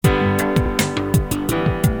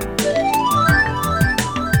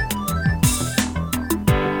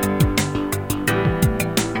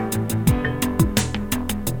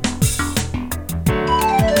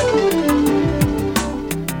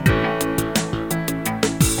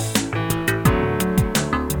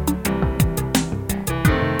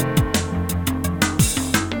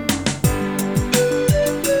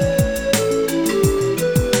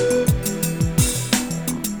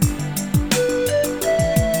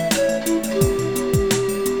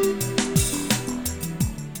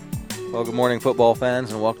Well, good morning, football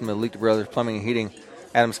fans, and welcome to Leakey Brothers Plumbing and Heating,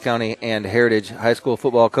 Adams County and Heritage High School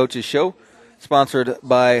Football Coaches Show, sponsored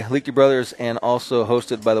by Leakey Brothers and also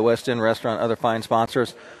hosted by the West End Restaurant. Other fine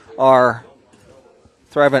sponsors are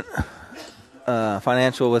Thrivent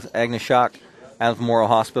Financial with Agnes Schock, Adams Memorial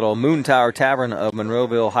Hospital, Moon Tower Tavern of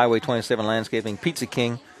Monroeville, Highway 27 Landscaping, Pizza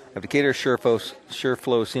King of Decatur,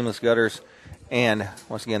 Sureflow Seamless Gutters, and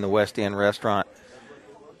once again the West End Restaurant.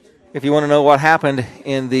 If you want to know what happened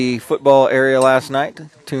in the football area last night,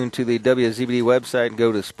 tune to the WZBD website,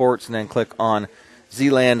 go to sports, and then click on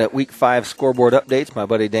Zeeland Week 5 scoreboard updates. My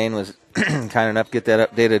buddy Dane was kind enough to get that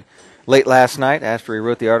updated late last night after he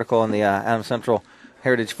wrote the article on the Adams Central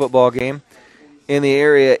Heritage football game. In the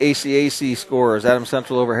area, ACAC scores: Adams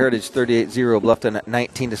Central over Heritage 38-0, Bluffton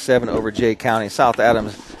 19-7 over Jay County. South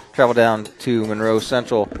Adams traveled down to Monroe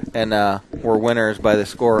Central and were winners by the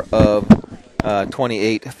score of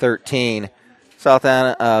 28-13.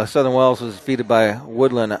 Southern Wells was defeated by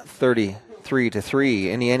Woodland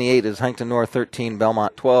 33-3. Indiana 8 is Huntington North 13,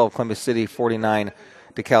 Belmont 12, Columbus City 49,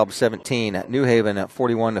 DeKalb 17. New Haven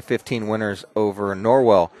 41-15 winners over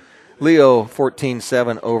Norwell. Leo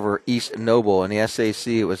 14-7 over East Noble. In the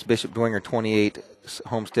SAC, it was Bishop Dwenger 28,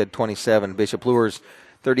 Homestead 27, Bishop Luers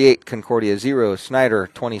 38, Concordia 0, Snyder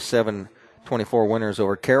 27-24 winners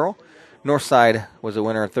over Carroll. Northside was a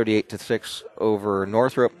winner 38-6 over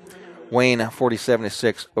Northrop. Wayne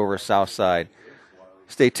 47-6 over Southside.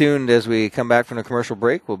 Stay tuned as we come back from the commercial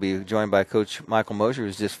break. We'll be joined by Coach Michael Mosier,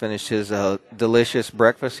 who's just finished his delicious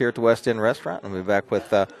breakfast here at the West End Restaurant. And we'll be back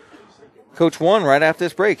with Coach One right after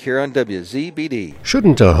this break here on WZBD.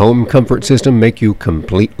 Shouldn't a home comfort system make you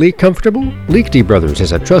completely comfortable? Leakey Brothers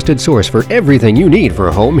is a trusted source for everything you need for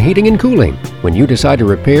home heating and cooling. When you decide to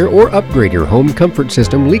repair or upgrade your home comfort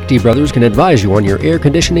system, Leakey Brothers can advise you on your air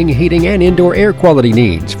conditioning, heating, and indoor air quality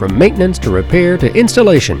needs, from maintenance to repair to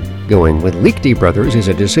installation. Going with Leakey Brothers is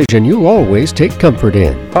a decision you'll always take comfort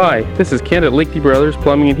in. Hi, this is Kent at Leakey Brothers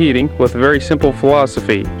Plumbing and Heating with a very simple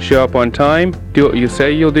philosophy. Show up on time, do what you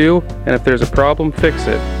say you'll do, and if there's a problem, fix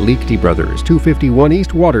it. Leakey Brothers, 251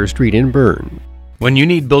 East Water Street in Bern. When you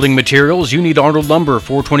need building materials, you need Arnold Lumber,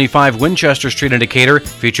 425 Winchester Street in Decatur,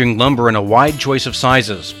 featuring lumber in a wide choice of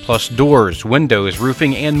sizes, plus doors, windows,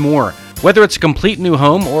 roofing, and more. Whether it's a complete new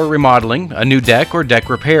home or remodeling, a new deck or deck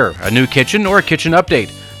repair, a new kitchen or a kitchen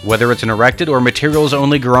update, whether it's an erected or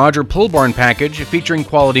materials-only garage or pole barn package featuring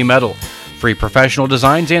quality metal, free professional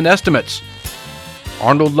designs and estimates,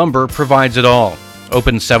 Arnold Lumber provides it all.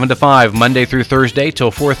 Open 7 to 5 Monday through Thursday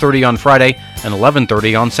till 4:30 on Friday and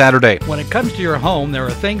 11:30 on Saturday. When it comes to your home, there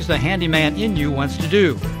are things the handyman in you wants to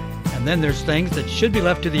do, and then there's things that should be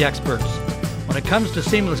left to the experts. When it comes to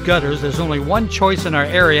seamless gutters, there's only one choice in our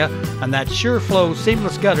area, and that's Sureflow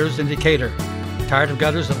Seamless Gutters in Decatur. Tired of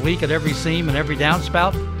gutters that leak at every seam and every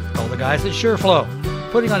downspout? Call the guys at Sureflow.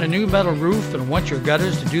 Putting on a new metal roof and want your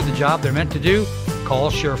gutters to do the job they're meant to do? Call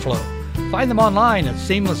Sureflow. Find them online at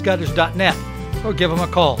seamlessgutters.net or give them a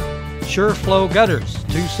call. Sureflow Gutters,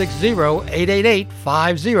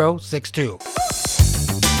 260-888-5062.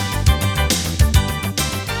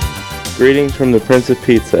 Greetings from the Prince of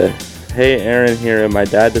Pizza. Hey, Aaron here, and my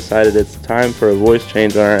dad decided it's time for a voice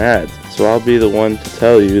change on our ads. So I'll be the one to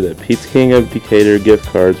tell you that Pizza King of Decatur gift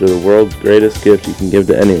cards are the world's greatest gift you can give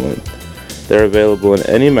to anyone. They're available in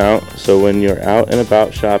any amount, so when you're out and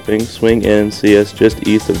about shopping, swing in and see us just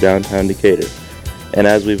east of downtown Decatur. And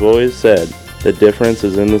as we've always said, the difference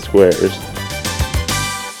is in the squares.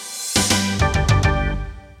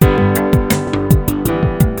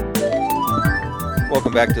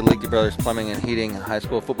 Welcome back to Leakey Brothers Plumbing and Heating High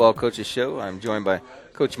School Football Coaches Show. I'm joined by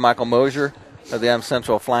Coach Michael Mosier of the Adams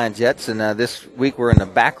Central Flying Jets, and this week we're in the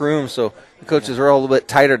back room, so the coaches are all a little bit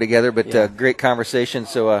tighter together, but great conversation.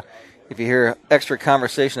 So if you hear extra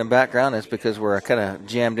conversation in the background, it's because we're kind of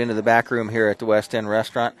jammed into the back room here at the West End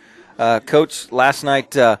Restaurant. Coach, last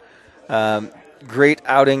night, great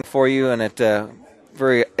outing for you, and it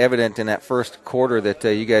very evident in that first quarter that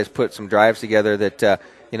you guys put some drives together that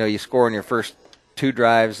you score in your first two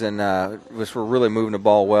drives and we're really moving the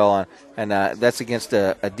ball well on, and that's against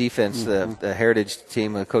a defense, the Heritage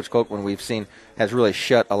team, Coach Copeland, we've seen has really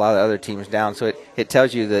shut a lot of other teams down. So it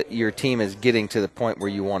tells you that your team is getting to the point where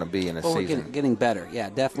you want to be in a season. We're getting better. Yeah,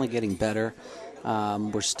 definitely getting better.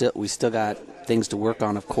 We still got things to work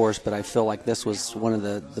on, of course, but I feel like this was one of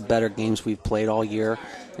the better games we've played all year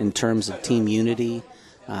in terms of team unity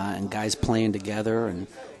and guys playing together, and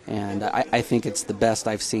I think it's the best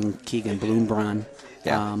I've seen Keegan Bloombrun.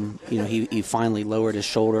 Yeah. He finally lowered his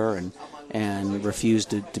shoulder and refused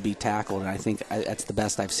to be tackled, and I think that's the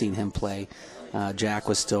best I've seen him play. Jack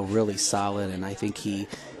was still really solid, and I think he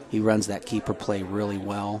runs that keeper play really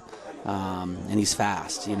well. and he's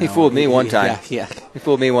fast. You know? He fooled me one time. Yeah. He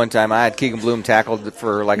fooled me one time. I had Keegan Bloom tackled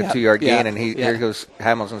for like a 2-yard gain, and here goes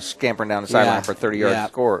Hamilton scampering down the sideline for a 30-yard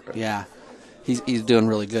score. Yeah, he's doing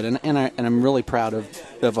really good, and I'm really proud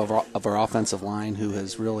of our offensive line, who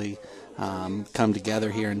has really come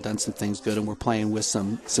together here and done some things good. And we're playing with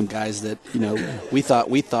some guys that, you know, we thought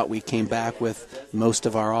we came back with most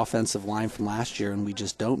of our offensive line from last year, and we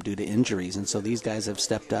just don't due to injuries. And so these guys have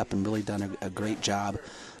stepped up and really done a great job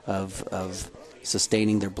of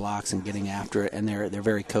sustaining their blocks and getting after it, and they're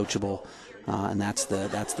very coachable, and that's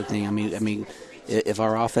the thing. I mean, if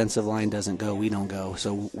our offensive line doesn't go, we don't go.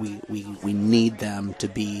 So we need them to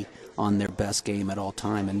be on their best game at all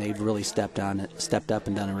time, and they've really stepped up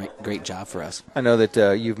and done a great job for us. I know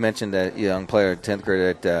that you've mentioned that young player at 10th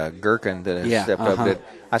grade at Gherkin that has stepped up. That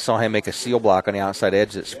I saw him make a seal block on the outside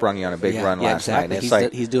edge that sprung you on a big run last night.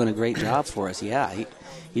 And he's doing a great job for us. Yeah,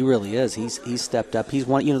 he really is. He's stepped up. He's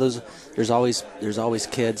one. You know, there's always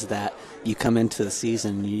kids that you come into the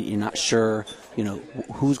season, you're not sure, you know,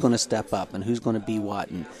 who's going to step up and who's going to be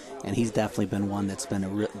what, and he's definitely been one that's been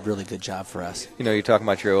a really good job for us. You know, you're talking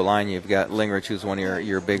about your O-line. You've got Lingrich, who's one of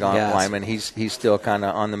your big linemen. He's still kind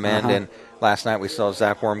of on the mend. And last night we saw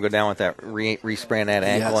Zach Worm go down with that re-sprain that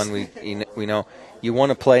ankle, and we know you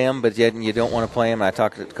want to play him, but yet you don't want to play him. I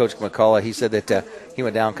talked to Coach McCullough. He said that he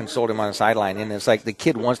went down, consoled him on the sideline, and it's like the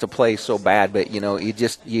kid wants to play so bad, but you know you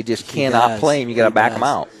just cannot play him. You got to back him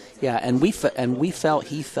out. Yeah, and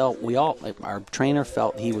our trainer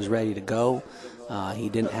felt he was ready to go. He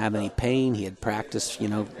didn't have any pain. He had practiced, you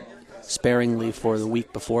know, sparingly for the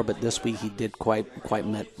week before, but this week he did quite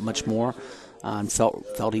much more. And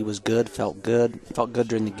felt he was good, felt good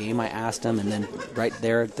during the game. I asked him, and then right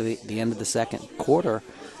there at the end of the second quarter,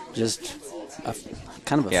 just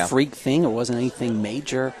kind of a freak thing. It wasn't anything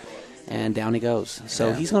major, and down he goes.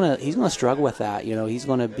 So he's gonna struggle with that. You know, he's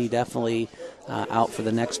gonna be definitely out for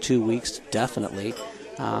the next 2 weeks, definitely.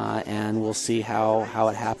 And we'll see how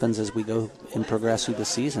it happens as we go and progress through the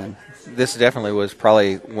season. This definitely was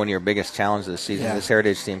probably one of your biggest challenges this season. Yeah. This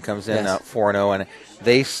Heritage team comes in 4-0, and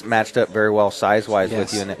they matched up very well size-wise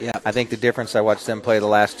with you. And I think the difference, I watched them play the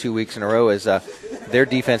last 2 weeks in a row, is their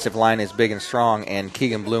defensive line is big and strong, and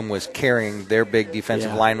Keegan Bloom was carrying their big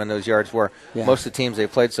defensive linemen those yards, where most of the teams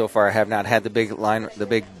they've played so far have not had the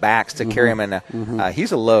big backs to carry him. And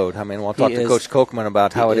he's a load. I mean, we'll talk to Coach Kochman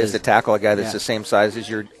about how it is to tackle a guy that's the same size as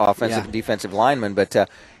your offensive and defensive lineman, but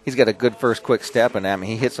he's got a good first quick step, and I mean,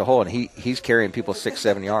 he hits a hole, and he's carrying people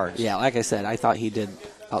 6-7 yards. Yeah, like I said, I thought he did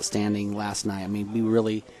outstanding last night. I mean, we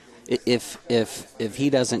really, if he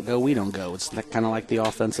doesn't go, we don't go. It's kind of like the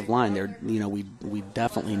offensive line. We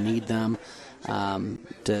definitely need them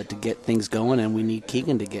to get things going, and we need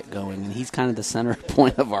Keegan to get going, and he's kind of the center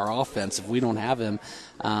point of our offense. If we don't have him,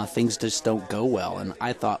 things just don't go well. And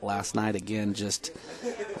I thought last night again, just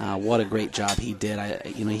what a great job he did.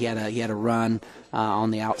 He had a run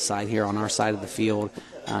on the outside here on our side of the field.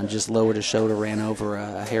 Just lowered his shoulder, ran over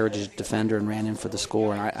a Heritage defender, and ran in for the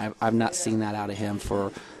score. And I've not seen that out of him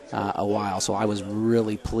for a while. So I was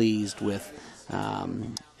really pleased with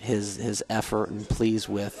his effort and pleased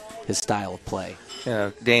with his style of play.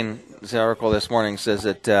 Dane's article this morning says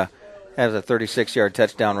that has a 36-yard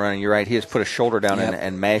touchdown run, and you're right, he has put a shoulder down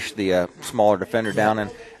and mashed the smaller defender down,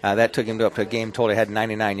 and that took him up to a game total. He had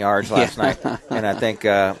 99 yards last night, and I think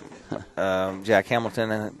Jack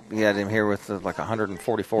Hamilton, he had him here with like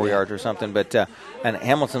 144 yards or something. But and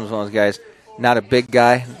Hamilton's one of those guys, not a big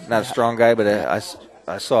guy, not a strong guy, but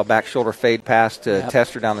I saw a back shoulder fade pass to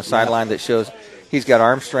Tester down the sideline that shows he's got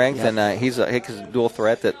arm strength, and he's a dual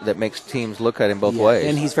threat that makes teams look at him both ways.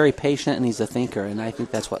 And he's very patient, and he's a thinker, and I think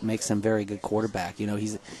that's what makes him a very good quarterback. You know,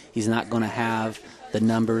 he's not going to have the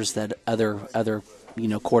numbers that other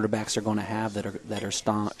quarterbacks are going to have that are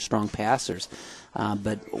strong passers.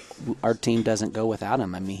 But our team doesn't go without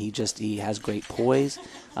him. I mean, he has great poise.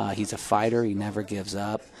 He's a fighter. He never gives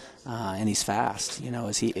up, and he's fast.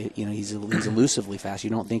 He's elusively fast. You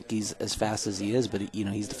don't think he's as fast as he is, but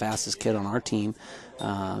he's the fastest kid on our team,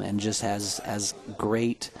 and just has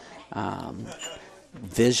great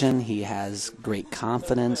vision. He has great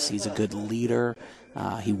confidence. He's a good leader.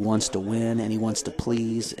 He wants to win, and he wants to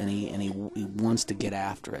please, and he wants to get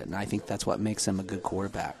after it. And I think that's what makes him a good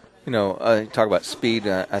quarterback. Talk about speed.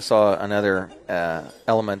 I saw another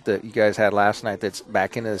element that you guys had last night that's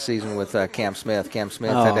back into the season with Cam Smith. Cam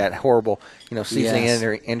Smith had that horrible, seasoning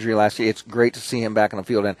injury last year. It's great to see him back on the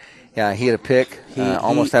field. And he had a pick,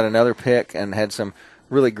 almost had another pick, and had some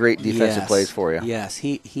really great defensive plays for you. Yes,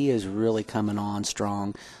 he is really coming on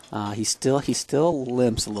strong. He still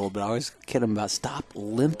limps a little bit. I always kid him about stop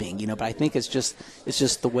limping, but I think it's just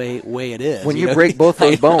the way it is. When you break both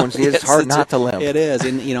those bones, it's hard not to limp. It is,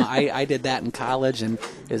 and I did that in college, and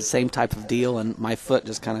it's the same type of deal. And my foot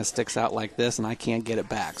just kind of sticks out like this, and I can't get it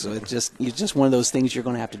back. So it's just one of those things you're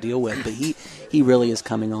going to have to deal with. But he really is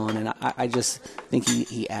coming on, and I just think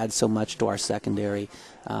he adds so much to our secondary.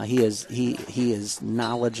 He is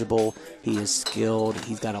knowledgeable. He is skilled.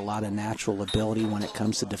 He's got a lot of natural ability when it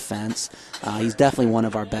comes to defense. He's definitely one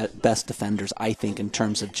of our best defenders, I think, in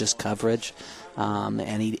terms of just coverage.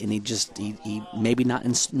 And he maybe not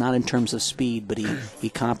in terms of speed, but he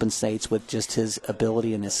compensates with just his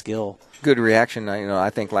ability and his skill. Good reaction.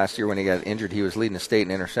 I think last year when he got injured, he was leading the state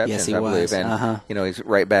in interceptions. Yes, he I believe, was. And he's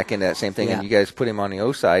right back into that same thing. Yeah. And you guys put him on the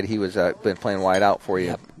O side. He was been playing wide out for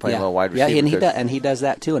you, playing a little wide receiver. Yeah, and he does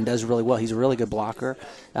that too, and does really well. He's a really good blocker.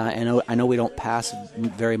 I know we don't pass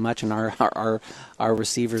very much, and our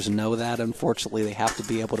receivers know that. Unfortunately, they have to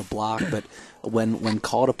be able to block, but when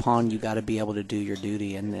called upon, you got to be able to do your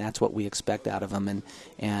duty, and that's what we expect out of him.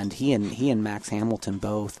 And he and Max Hamilton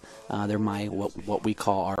both, they're what we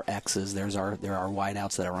call our X's. There are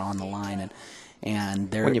wideouts that are on the line,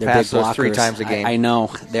 and they're when you they're pass big those blockers. 3 times a game. I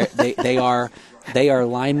know they are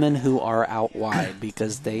linemen who are out wide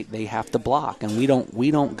because they have to block, and we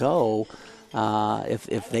don't go.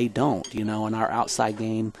 If they don't, and our outside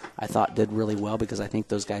game I thought did really well because I think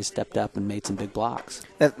those guys stepped up and made some big blocks.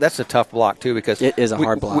 That's a tough block too because it is a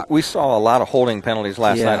hard block. We saw a lot of holding penalties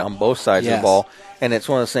last night on both sides of the ball, and it's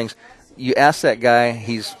one of those things. You ask that guy,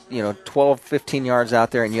 he's 12, 15 yards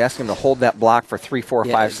out there, and you ask him to hold that block for 3, 4,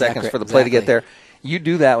 5 seconds for the play to get there. You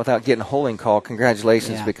do that without getting a holding call.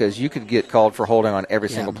 Congratulations, because you could get called for holding on every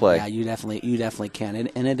single play. Yeah, you definitely can,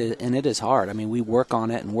 and it is hard. I mean, we work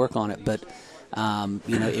on it, but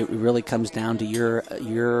it really comes down to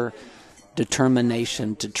your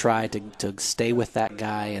determination to try to stay with that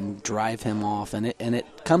guy and drive him off, and it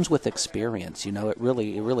comes with experience. It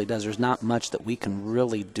really does. There's not much that we can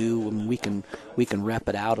really do, and we can rep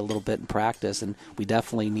it out a little bit in practice, and we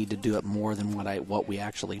definitely need to do it more than what we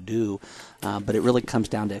actually do. But it really comes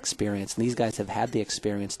down to experience, and these guys have had the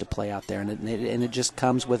experience to play out there, and it just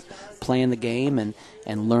comes with playing the game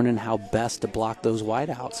and learning how best to block those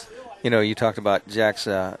wideouts. You talked about Jack's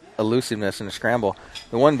elusiveness in the scramble.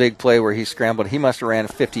 The one big play where he scrambled, he must have ran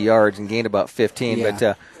 50 yards and gained about 15. Yeah.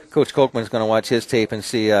 But Coach Kolkman's going to watch his tape and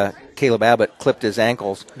see Caleb Abbott clipped his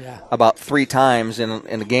ankles about 3 times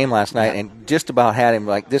in the game last night and just about had him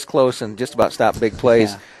like this close and just about stopped big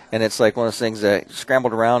plays. Yeah. And it's like one of those things that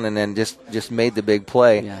scrambled around and then just made the big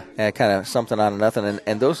play and kind of something out of nothing.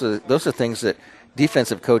 And those are things that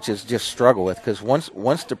defensive coaches just struggle with because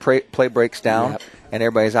once the play breaks down and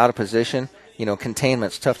everybody's out of position,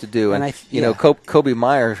 containment's tough to do. And Kobe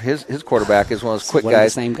Meyer, his quarterback, is one of those quick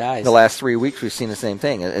guys. The same guys. The last 3 weeks we've seen the same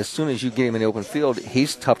thing. As soon as you get him in the open field,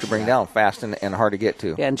 he's tough to bring down, fast and hard to get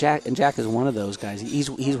to. Yeah, and Jack is one of those guys. He's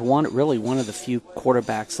one of the few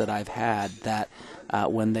quarterbacks that I've had that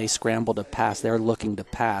when they scramble to pass, they're looking to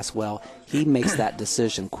pass. Well, he makes that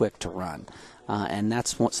decision quick to run. And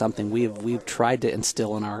that's something we've tried to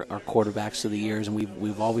instill in our quarterbacks through the years, and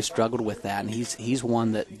we've always struggled with that. And he's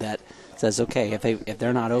one that says, okay, if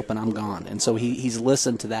they're not open, I'm gone. And so he's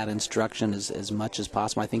listened to that instruction as much as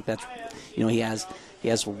possible. I think that's he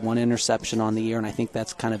has 1 interception on the year, and I think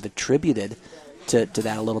that's kind of attributed to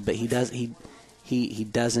that a little bit. He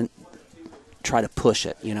doesn't try to push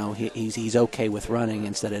it. He's okay with running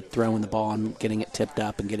instead of throwing the ball and getting it tipped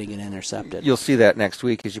up and getting it intercepted. You'll see that next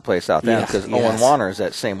week as you play South End because Owen Warner is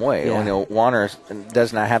that same way. Yeah. Warner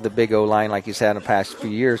does not have the big O-line like he's had in the past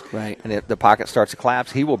few years. Right. And if the pocket starts to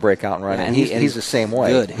collapse, he will break out and run. And he's the same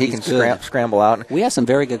way. Good. He can scramble out. We have some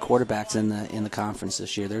very good quarterbacks in the conference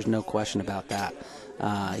this year. There's no question about that.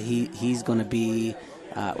 He's going to be.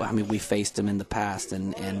 We faced them in the past,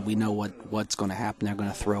 and we know what's going to happen. They're going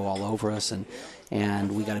to throw all over us,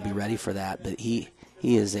 and we got to be ready for that. But he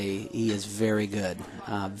is very good,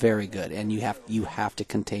 and you have to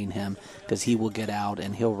contain him because he will get out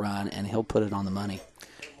and he'll run and he'll put it on the money.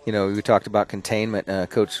 We talked about containment.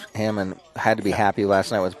 Coach Hammond had to be happy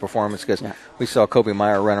last night with the performance because we saw Kobe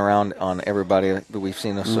Meyer run around on everybody that we've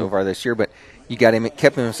seen so far this year, but you kept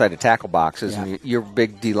him inside the tackle boxes, and your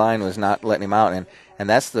big D-line was not letting him out, and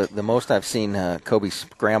that's the most I've seen Kobe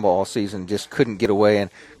scramble all season, just couldn't get away. And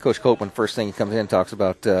Coach Kolkman, first thing he comes in, talks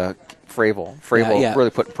about Fravel. Really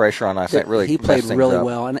putting pressure on last night. Really, he played really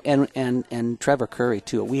well, and Trevor Curry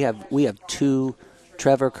too. We have 2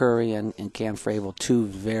 Trevor Curry and Cam Fravel, two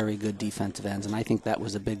very good defensive ends, and I think that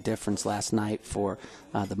was a big difference last night for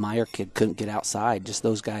the Meyer kid. Couldn't get outside. Just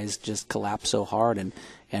those guys just collapse so hard, and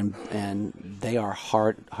they are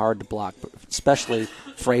hard to block. Especially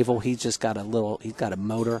Fravel, he's got a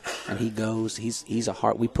motor, and he goes. He's a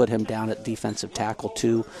hard. We put him down at defensive tackle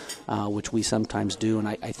too, which we sometimes do, and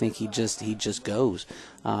I think he just goes.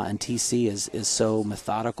 And TC is so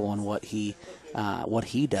methodical in what he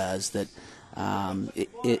does that.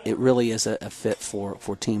 It really is a fit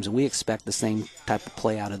for teams, and we expect the same type of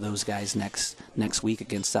play out of those guys next week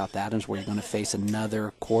against South Adams, where you're going to face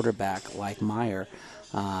another quarterback like Meyer,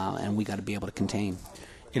 and we got to be able to contain.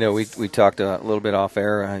 We talked a little bit off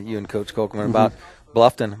air, you and Coach Kolkman, about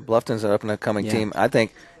Bluffton. Bluffton's an up-and-coming team. I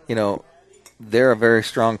think they're a very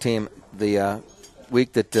strong team. The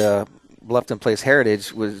week that Bluffton plays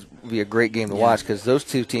Heritage would be a great game to watch, because those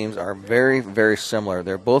two teams are very, very similar.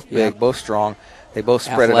 They're both big, both strong. They both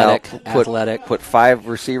spread athletic. it out, put 5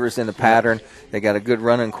 receivers in the pattern. They got a good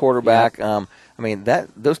running quarterback.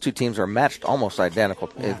 Those two teams are matched almost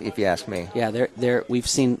identical, if you ask me. Yeah, we've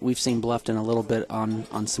seen Bluffton a little bit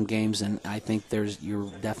on some games, and I think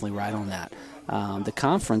you're definitely right on that. The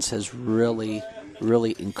conference has really,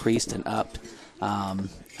 really increased and upped.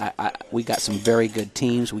 We got some very good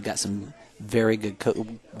teams. We got some very good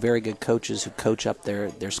coaches who coach up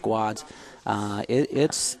their squads.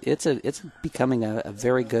 It's becoming a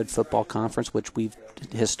very good football conference, which we've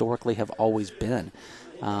historically have always been.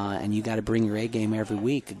 And you got to bring your A game every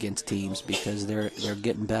week against teams, because they're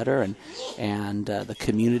getting better, and the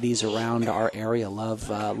communities around our area love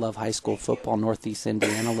high school football. Northeast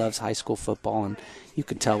Indiana loves high school football, and you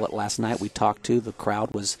could tell it last night. We talked to the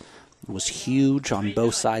crowd was huge on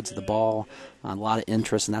both sides of the ball, a lot of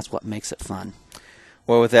interest, and that's what makes it fun.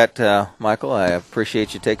 Well, with that, Michael, I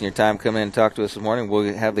appreciate you taking your time coming in and talk to us this morning.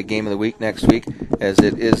 We'll have the game of the week next week, as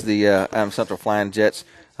it is the Adams Central Flying Jets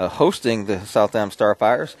hosting the South Adams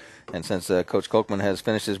Starfires. And since Coach Kolkman has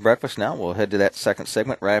finished his breakfast now, we'll head to that second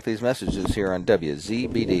segment right after these messages here on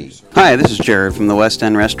WZBD. Hi, this is Jared from the West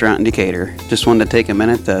End Restaurant in Decatur. Just wanted to take a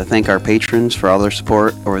minute to thank our patrons for all their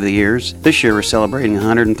support over the years. This year we're celebrating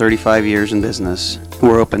 135 years in business.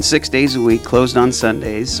 We're open 6 days a week, closed on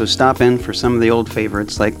Sundays, so stop in for some of the old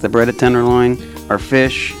favorites like the breaded tenderloin, our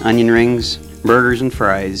fish, onion rings, burgers, and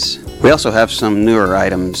fries. We also have some newer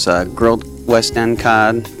items, grilled West End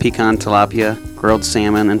cod, pecan tilapia, grilled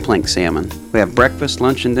salmon, and plank salmon. We have breakfast,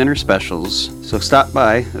 lunch, and dinner specials, so stop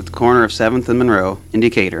by at the corner of 7th and Monroe in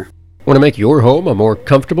Decatur. Want to make your home a more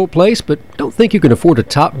comfortable place, but don't think you can afford a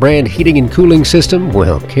top brand heating and cooling system?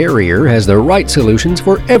 Well, Carrier has the right solutions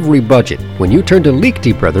for every budget. When you turn to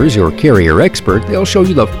Liechty Brothers, your Carrier expert, they'll show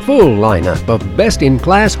you the full lineup of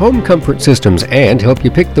best-in-class home comfort systems and help you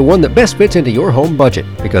pick the one that best fits into your home budget.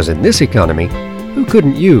 Because in this economy, who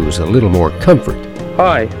couldn't use a little more comfort?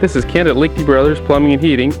 Hi, this is Kent at Liechty Brothers Plumbing and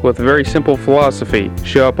Heating with a very simple philosophy.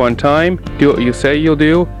 Show up on time, do what you say you'll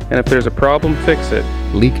do, and if there's a problem, fix it.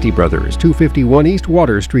 Liechty Brothers, 251 East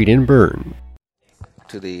Water Street in Bern.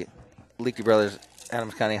 To the Liechty Brothers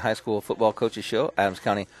Adams County High School Football Coaches Show, Adams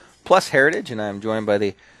County plus Heritage, and I'm joined by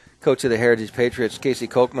the coach of the Heritage Patriots, Casey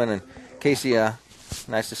Kolkman. And Casey,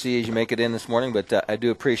 nice to see you as you make it in this morning, but I do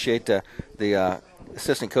appreciate the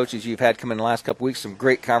assistant coaches you've had come in the last couple weeks. Some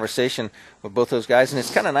great conversation with both those guys, and it's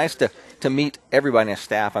kind of nice to meet everybody in the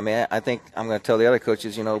staff. I mean, I think I'm going to tell the other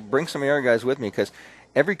coaches, bring some of your guys with me, because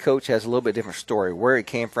every coach has a little bit different story, where he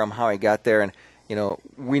came from, how he got there, and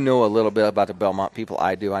we know a little bit about the Belmont people.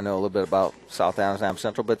 I do. I know a little bit about South Adams, Adams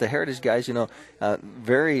Central, but the Heritage guys,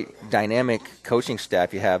 very dynamic coaching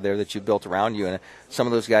staff you have there that you built around you, and some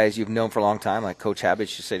of those guys you've known for a long time, like Coach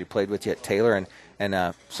Habich. You said he played with you at Taylor, and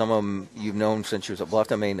some of them you've known since you was at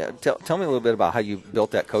Bluffton. I mean, tell me a little bit about how you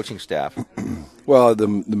built that coaching staff. Well, the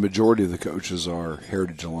majority of the coaches are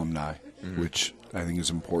Heritage alumni, which I think is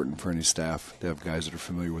important for any staff to have guys that are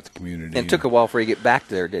familiar with the community. And it took a while for you to get back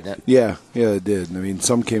there, didn't it? Yeah, it did. I mean,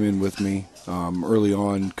 some came in with me early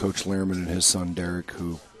on. Coach Lehrman and his son Derek,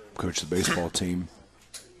 who coached the baseball team,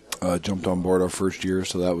 jumped on board our first year,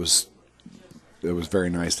 so it was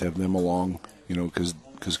very nice to have them along.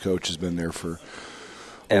 Because Coach has been there for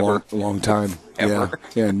a long time. Ever.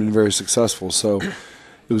 Yeah, and been very successful. So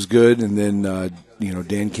it was good. And then,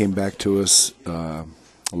 Dan came back to us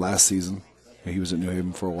last season. He was at New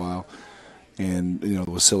Haven for a while. And, the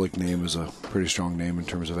Wasilic name is a pretty strong name in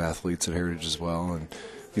terms of athletes at Heritage as well. And,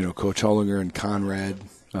 Coach Hollinger and Conrad,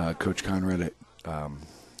 Coach Conrad,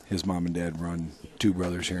 his mom and dad run Two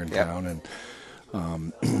Brothers here in town.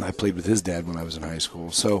 And I played with his dad when I was in high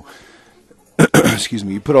school. So, excuse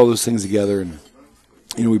me, you put all those things together, and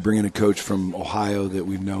we bring in a coach from Ohio that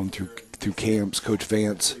we've known through through camps, Coach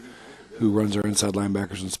Vance, who runs our inside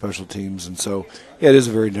linebackers and special teams. And so, yeah, it is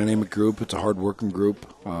a very dynamic group. It's a hard-working group.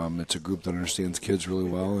 It's a group that understands kids really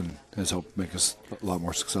well and has helped make us a lot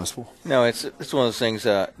more successful. No, it's one of those things.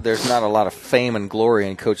 There's not a lot of fame and glory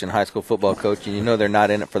in coaching high school football, coach, and you know they're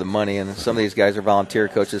not in it for the money. And some of these guys are volunteer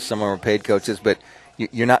coaches, some of them are paid coaches, but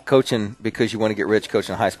you're not coaching because you want to get rich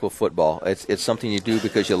coaching high school football. It's something you do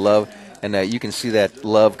because you love, and you can see that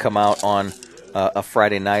love come out on a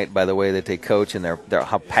Friday night by the way that they coach and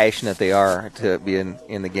how passionate they are to be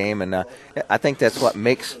in the game. And I think that's what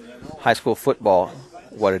makes high school football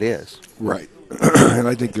what it is. Right. And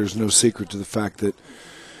I think there's no secret to the fact that,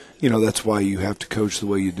 that's why you have to coach the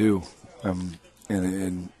way you do.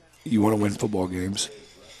 And you want to win football games.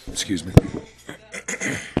 Excuse me.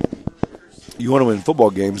 You want to win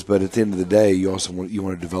football games, but at the end of the day, you also want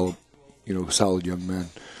to develop, solid young men.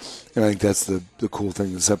 And I think that's the cool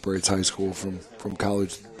thing that separates high school from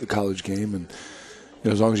college, the college game. And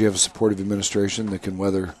as long as you have a supportive administration that can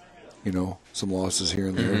weather, some losses here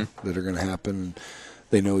and there that are going to happen, and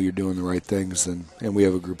they know you're doing the right things, and we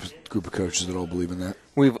have a group of coaches that all believe in that.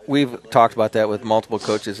 We've talked about that with multiple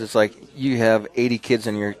coaches. It's like you have 80 kids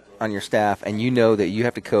on your staff, and you know that you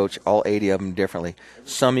have to coach all 80 of them differently.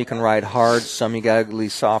 Some you can ride hard, some you got to be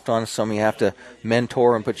soft on, some you have to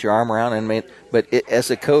mentor and put your arm around. But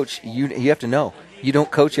as a coach, you have to know you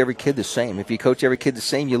don't coach every kid the same. If you coach every kid the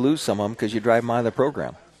same, you lose some of them because you drive them out of the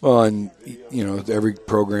program. Well, and every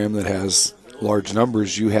program that has large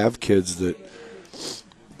numbers, you have kids that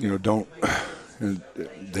they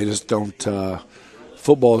just don't.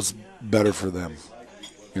 Football is better for them.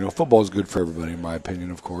 Football is good for everybody, in my opinion,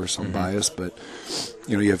 of course. I'm biased, but,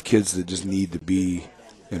 you have kids that just need to be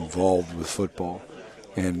involved with football.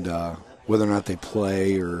 And whether or not they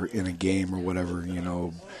play or in a game or whatever,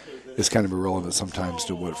 it's kind of irrelevant sometimes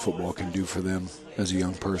to what football can do for them as a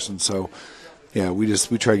young person. So, yeah, we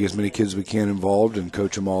try to get as many kids as we can involved and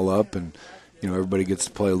coach them all up. And, everybody gets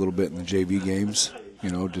to play a little bit in the JV games,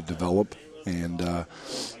 to develop. And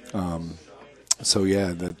so,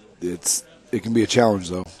 yeah, it can be a challenge,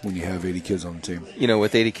 though, when you have 80 kids on the team.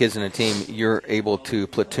 With 80 kids in a team, you're able to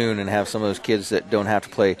platoon and have some of those kids that don't have to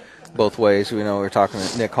play both ways. We're talking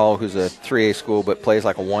to Nick Hall, who's a 3A school but plays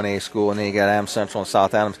like a 1A school, and then you got Adams Central and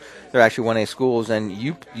South Adams. They're actually 1A schools, and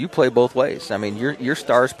you play both ways. I mean, your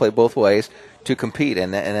stars play both ways to compete,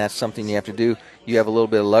 and that's something you have to do. You have a little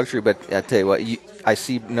bit of luxury, but I tell you what, I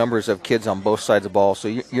see numbers of kids on both sides of the ball, so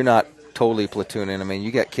you're not totally platooning. I mean,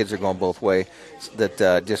 you got kids that are going both ways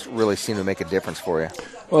that just really seem to make a difference for you.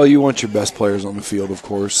 Well, you want your best players on the field, of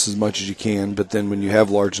course, as much as you can. But then when you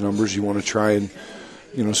have large numbers, you want to try and,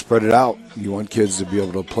 spread it out. You want kids to be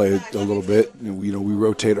able to play a little bit. We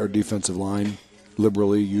rotate our defensive line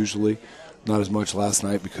liberally, usually. Not as much last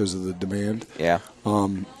night because of the demand. Yeah.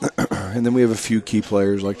 And then we have a few key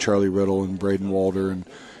players like Charlie Riddle and Braden Walder and,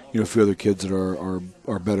 a few other kids that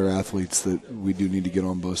are better athletes that we do need to get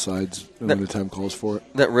on both sides when the time calls for it.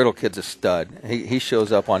 That Riddle kid's a stud. He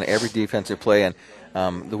shows up on every defensive play, and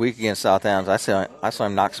the week against South Adams, I saw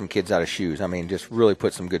him knock some kids out of shoes. I mean, just really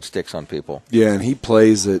put some good sticks on people. Yeah, and he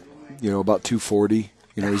plays at about 240.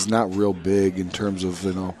 He's not real big in terms of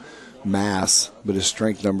mass, but his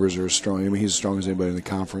strength numbers are strong. I mean, he's as strong as anybody in the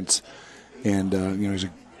conference, and he's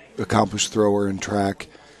an accomplished thrower in track.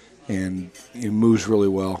 And he moves really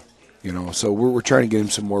well, So we're trying to get him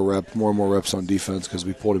some more and more reps on defense because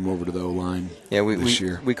we pulled him over to the O-line this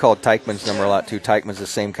year. We called Teichmann's number a lot, too. Teichmann's the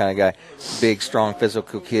same kind of guy. Big, strong,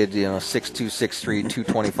 physical kid, 6'2", 6'3",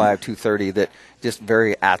 225, 230, that just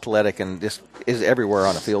very athletic and just is everywhere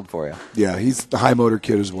on the field for you. Yeah, he's a high motor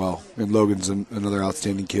kid as well. And Logan's another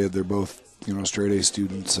outstanding kid. They're both, straight A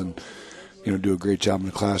students and do a great job in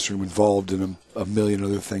the classroom, involved in a million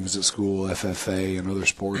other things at school, FFA and other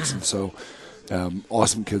sports. And so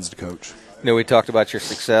awesome kids to coach. We talked about your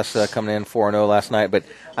success coming in 4-0 last night, but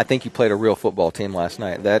I think you played a real football team last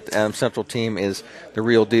night. That Adams Central team is the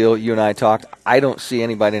real deal. You and I talked. I don't see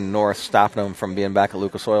anybody in the North stopping them from being back at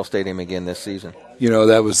Lucas Oil Stadium again this season.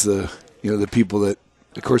 That was the people that,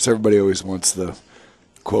 of course, everybody always wants the,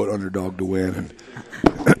 quote, underdog to win. And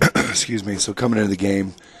excuse me. So coming into the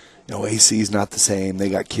game, AC's not the same. They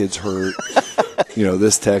got kids hurt.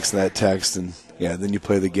 This text and that text. And, then you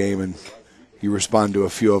play the game and you respond to a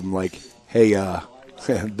few of them like, hey,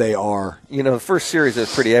 they are. The first series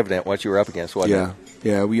is pretty evident what you were up against, wasn't it?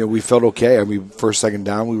 Yeah, we felt okay. I mean, first, second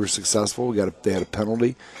down, we were successful. They had a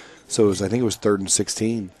penalty. So I think it was 3rd and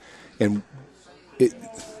 16. And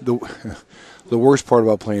the worst part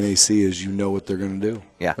about playing AC is you know what they're going to do.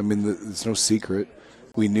 Yeah. I mean, it's no secret.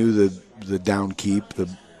 We knew the down keep,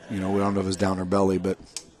 we don't know if it was down or belly, but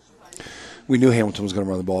we knew Hamilton was going to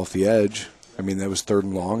run the ball off the edge. I mean, that was 3rd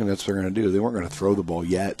and long, and that's what they're going to do. They weren't going to throw the ball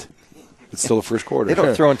yet. It's still the first quarter. They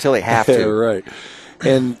don't throw until they have to. Right.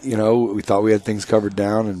 And, we thought we had things covered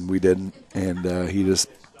down, and we didn't. And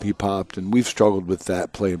he popped. And we've struggled with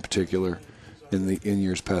that play in particular in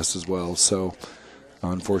years past as well. So,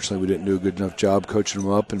 unfortunately, we didn't do a good enough job coaching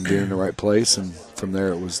them up and being in the right place. And from there,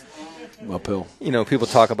 it was uphill. People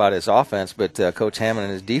talk about his offense, but Coach Hammond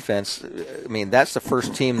and his defense, I mean, that's the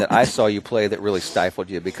first team that I saw you play that really stifled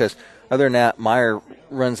you, because other than that, Meyer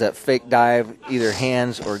runs that fake dive, either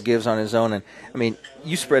hands or gives on his own. And, I mean,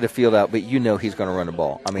 you spread the field out, but he's going to run the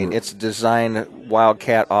ball. I mean, it's designed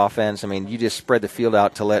Wildcat offense. I mean, you just spread the field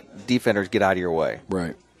out to let defenders get out of your way.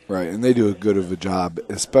 Right. And they do a good of a job,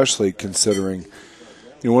 especially considering –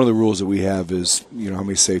 one of the rules that we have is, how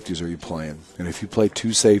many safeties are you playing? And if you play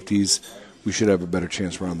 2 safeties, we should have a better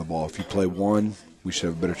chance running the ball. If you play 1, we should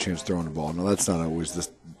have a better chance throwing the ball. Now, that's not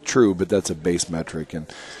always true, but that's a base metric. And,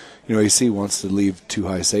 AC wants to leave 2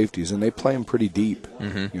 high safeties, and they play them pretty deep,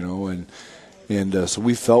 and so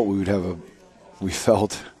we felt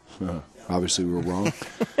obviously we were wrong,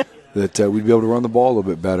 that we'd be able to run the ball a little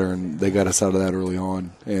bit better, and they got us out of that early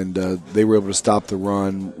on. And they were able to stop the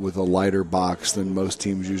run with a lighter box than most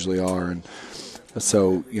teams usually are. And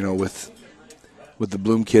so, with the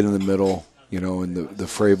Bloom kid in the middle, and the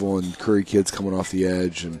Fravel and Curry kids coming off the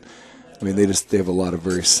edge, and I mean, they have a lot of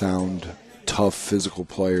very sound, tough, physical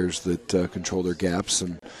players that control their gaps,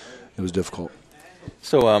 and it was difficult.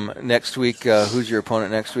 So next week, who's your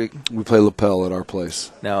opponent next week? We play LaPel at our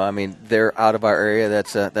place. Now, I mean, they're out of our area.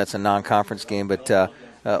 That's a non-conference game. But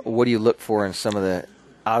what do you look for in some of the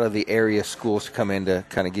out-of-the-area schools to come in to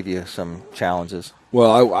kind of give you some challenges?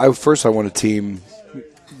 Well, I want a team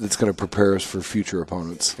that's going to prepare us for future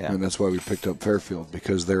opponents. Yeah. And that's why we picked up Fairfield,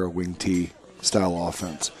 because they're a wing T style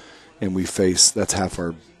offense. And that's half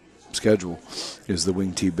our schedule is the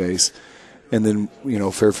wing T base. And then,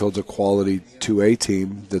 Fairfield's a quality 2A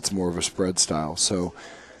team that's more of a spread style. So,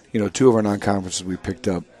 2 of our non-conferences we picked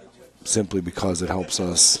up simply because it helps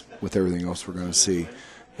us with everything else we're going to see.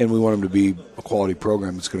 And we want them to be a quality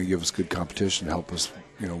program that's going to give us good competition to help us,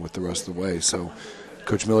 with the rest of the way. So,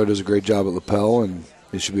 Coach Miller does a great job at LaPel, and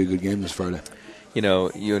it should be a good game this Friday.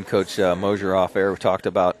 You and Coach Mosier off air talked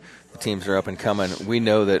about the teams that are up and coming. We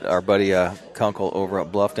know that our buddy Kunkel over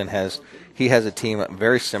at Bluffton has a team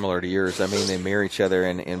very similar to yours. I mean, they mirror each other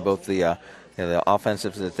in both the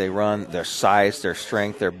offensives that they run, their size, their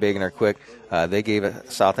strength. They're big and they're quick. They gave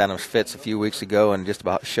South Adams fits a few weeks ago and just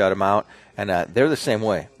about shut them out. And they're the same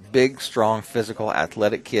way. Big, strong, physical,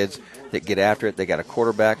 athletic kids that get after it. They got a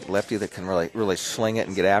quarterback, lefty, that can really sling it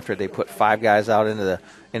and get after it. They put 5 guys out into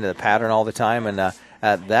the pattern all the time. And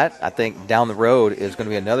that, I think, down the road is going to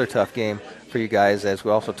be another tough game for you guys, as we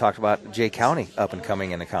also talked about Jay County up and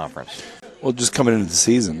coming in the conference. Well, just coming into the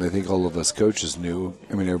season, I think all of us coaches knew.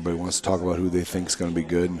 I mean, everybody wants to talk about who they think is going to be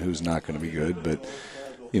good and who's not going to be good. But,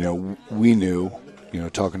 we knew,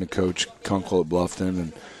 talking to Coach Kunkel at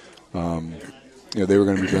Bluffton, and, they were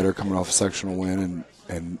going to be better coming off a sectional win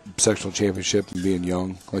and sectional championship and being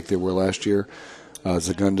young like they were last year.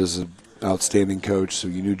 Zagunda's an outstanding coach, so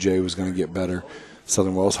you knew Jay was going to get better.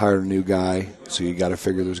 Southern Wells hired a new guy, so you got to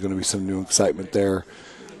figure there's going to be some new excitement there.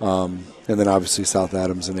 And then obviously South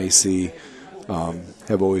Adams and AC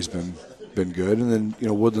have always been good. And then,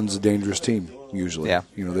 Woodland's a dangerous team usually. Yeah.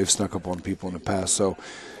 They've snuck up on people in the past. So,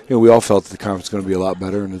 we all felt that the conference was going to be a lot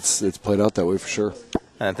better, and it's played out that way for sure.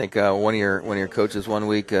 I think one of your coaches one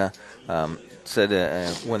week said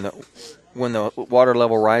when the water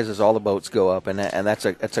level rises, all the boats go up, and that's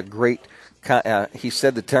a great. He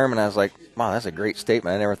said the term, and I was like, wow, that's a great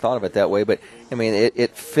statement. I never thought of it that way, but I mean,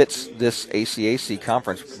 it fits this ACAC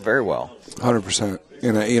conference very well. 100%.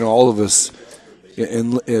 And all of us,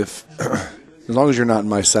 if as long as you're not in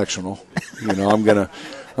my sectional, I'm gonna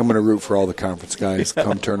root for all the conference guys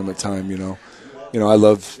come tournament time. I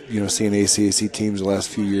love seeing ACAC teams the last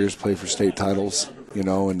few years play for state titles,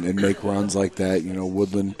 and make runs like that.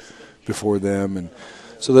 Woodland before them, and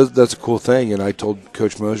so that's a cool thing. And I told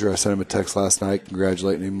Coach Mosier, I sent him a text last night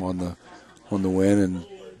congratulating him on the win, and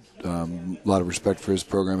a lot of respect for his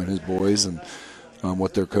program and his boys and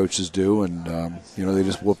what their coaches do. And they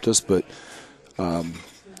just whooped us, but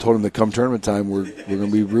told him that come tournament time we're going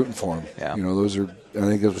to be rooting for them. Yeah. I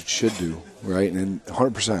think that's what you should do, right? And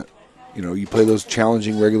 100%. You play those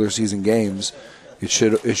challenging regular season games, it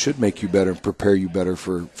should make you better and prepare you better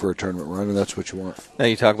for a tournament run, and that's what you want. Now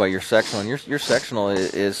you talk about your sectional, and your sectional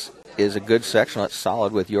is a good sectional. It's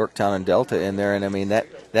solid with Yorktown and Delta in there, and I mean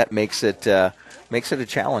that makes it a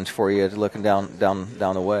challenge for you looking down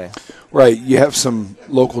the way. Right. You have some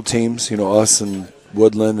local teams, us and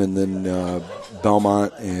Woodland, and then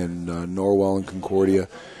Belmont and Norwell and Concordia.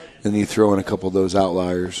 And you throw in a couple of those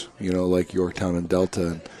outliers, like Yorktown and Delta.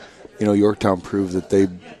 And, Yorktown proved that they're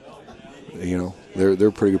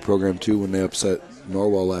a pretty good program, too, when they upset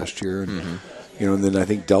Norwell last year. And, and then I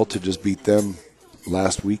think Delta just beat them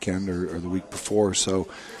last weekend or the week before. So,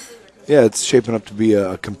 yeah, it's shaping up to be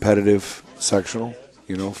a competitive sectional,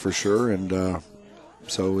 for sure. And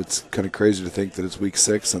so it's kind of crazy to think that it's week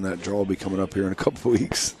 6 and that draw will be coming up here in a couple of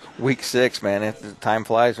weeks. Week 6, man. Time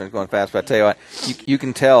flies when it's going fast. But I tell you what, you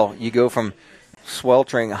can tell. You go from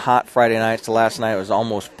sweltering hot Friday nights to last night. It was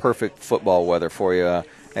almost perfect football weather for you. I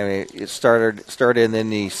mean, it started in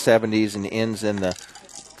the 70s and ends in the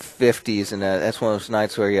 50s, and that's one of those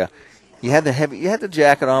nights where you had the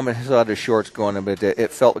jacket on, but still had the shorts going. But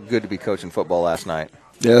it felt good to be coaching football last night.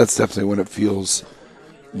 Yeah, that's definitely when it feels.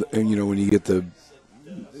 And when you get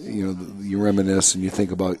you reminisce and you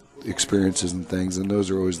think about experiences and things, and those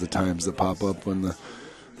are always the times that pop up when the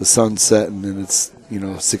sun's setting and it's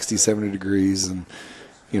 60, 70 degrees, and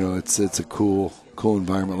it's a cool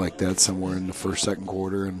environment like that somewhere in the first, second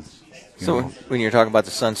quarter. And when you're talking about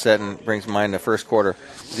the sunset, and brings to mind the first quarter,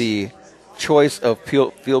 the choice of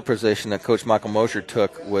field position that Coach Michael Mosher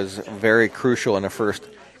took was very crucial in the first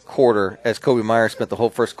quarter, as Kobe Meyer spent the whole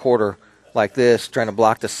first quarter like this, trying to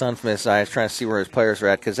block the sun from his eyes, trying to see where his players were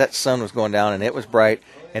at, because that sun was going down and it was bright,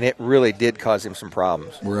 and it really did cause him some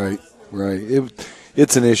problems. Right.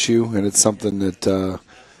 It's an issue, and it's something that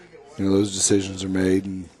those decisions are made,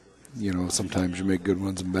 and sometimes you make good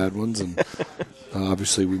ones and bad ones, and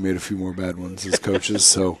obviously we made a few more bad ones as coaches.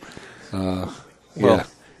 So, Well,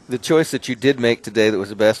 the choice that you did make today that was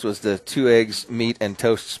the best was the 2 eggs, meat, and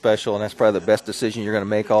toast special, and that's probably the best decision you're going to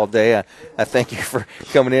make all day. I thank you for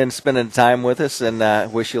coming in and spending time with us,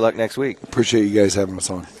 and wish you luck next week. Appreciate you guys having us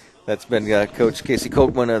on. That's been Coach Casey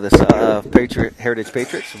Kochman of the Heritage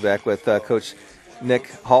Patriots. We're back with Coach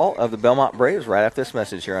Nick Hall of the Belmont Braves right after this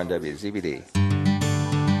message here on WZBD.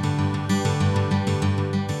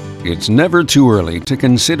 It's never too early to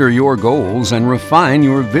consider your goals and refine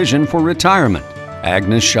your vision for retirement.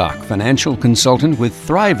 Agnes Schock, financial consultant with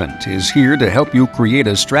Thrivent, is here to help you create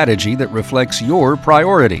a strategy that reflects your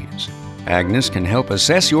priorities. Agnes can help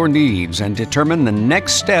assess your needs and determine the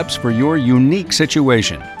next steps for your unique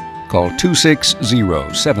situation. Call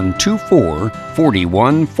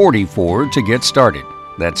 260-724-4144 to get started.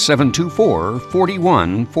 That's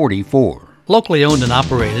 724-4144. Locally owned and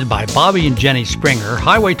operated by Bobby and Jenny Springer,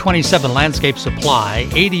 Highway 27 Landscape Supply,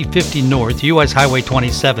 8050 North, U.S. Highway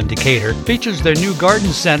 27, Decatur, features their new garden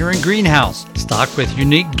center and greenhouse, stocked with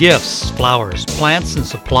unique gifts, flowers, plants, and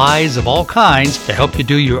supplies of all kinds to help you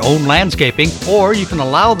do your own landscaping, or you can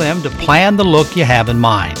allow them to plan the look you have in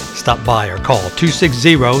mind. Stop by or call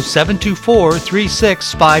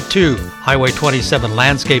 260-724-3652. Highway 27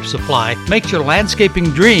 Landscape Supply makes your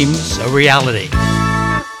landscaping dreams a reality.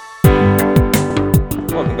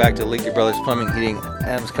 Welcome back to Leakey Brothers Plumbing, Heating,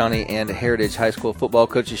 Adams County and Heritage High School Football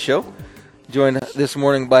Coaches Show. Joined this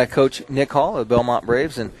morning by Coach Nick Hall of the Belmont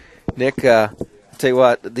Braves. And Nick, I'll tell you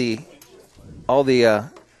what, all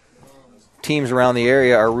the teams around the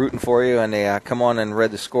area are rooting for you, and they come on and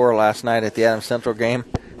read the score last night at the Adams Central game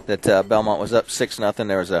that Belmont was up 6-0.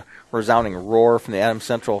 There was a resounding roar from the Adams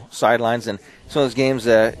Central sidelines. And some of those games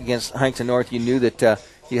against Huntington North, you knew that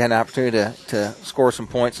you had an opportunity to score some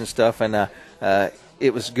points and stuff, and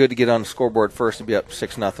it was good to get on the scoreboard first and be up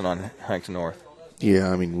 6-0 on Huntington North. Yeah,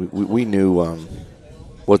 I mean, we knew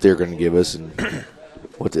what they were going to give us and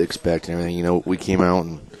what to expect and everything. We came out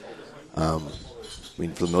and, for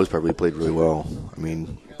the most part, we played really well. I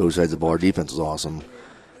mean, both sides of the ball, our defense was awesome.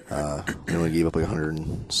 We only gave up like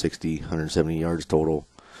 160, 170 yards total.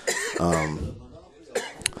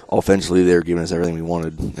 Offensively, they were giving us everything we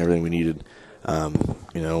wanted, everything we needed.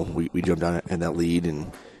 We jumped on in that lead,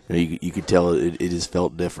 and you could tell it just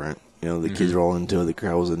felt different. The kids were all into it, the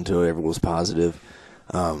crowd was into it, everyone was positive.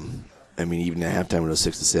 Even at halftime it was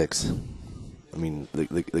 6-6.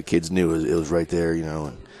 The kids knew it was right there,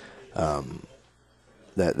 and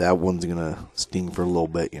that one's gonna sting for a little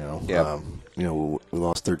bit, Yeah. We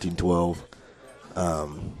lost 13-12.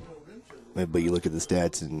 But you look at the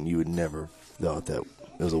stats, and you would never thought that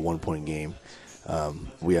it was a 1-point game.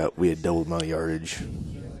 We had double amount of yardage.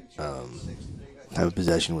 Time of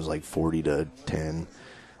possession was like 40-10,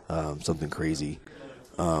 something crazy.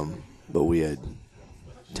 But we had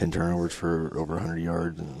 10 turnovers for over 100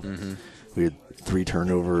 yards, and we had 3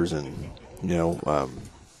 turnovers, and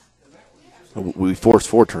we forced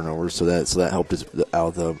 4 turnovers, so that helped us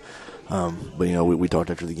out though. But we talked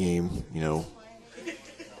after the game.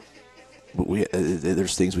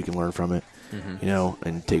 There's things we can learn from it. you know,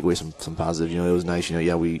 and take away some positive. You know, it was nice. You know,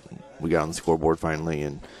 yeah, we got on the scoreboard finally,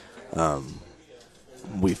 and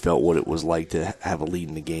we felt what it was like to have a lead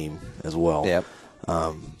in the game as well. Yep.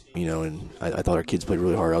 You know, and I thought our kids played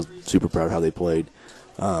really hard. I was super proud of how they played.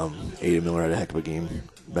 Aiden Miller had a heck of a game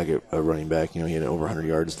back at running back. You know, he had over 100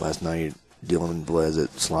 yards last night. Dylan Velez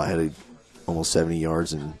at slot had almost 70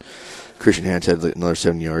 yards, and Christian Hatch had another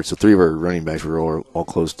 70 yards. So 3 of our running backs were all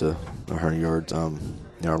close to 100 yards. You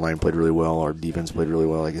know, our line played really well. Our defense played really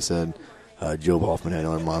well, like I said. Joe Hoffman had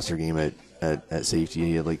another monster game at safety.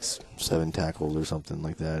 He had like 7 tackles or something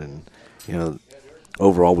like that. And, you know,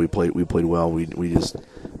 overall we played well. We just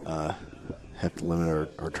have to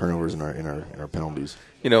limit our turnovers and our penalties.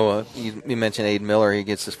 You know, you mentioned Aiden Miller. He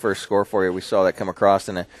gets his first score for you. We saw that come across,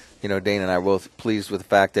 and you know, Dane and I were both pleased with the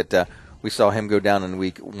fact that we saw him go down in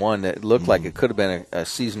week 1. It looked like it could have been a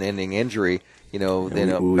season-ending injury. You know,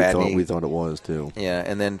 we thought it was too. Yeah,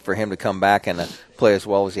 and then for him to come back and play as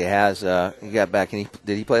well as he has, he got back and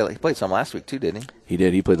he played some last week too, didn't he? He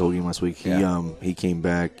did. He played the whole game last week. Yeah. He came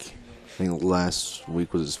back. I think last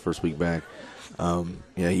week was his first week back.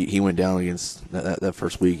 Yeah, he went down against that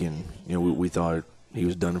first week, and you know we thought he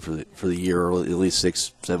was done for the year, or at least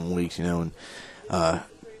 6-7 weeks. You know, and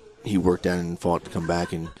he worked out and fought to come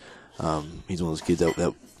back, and he's one of those kids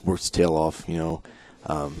that works his tail off. You know,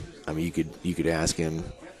 I mean, you could ask him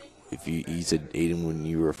if he said, Aiden, when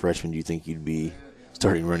you were a freshman, do you think you'd be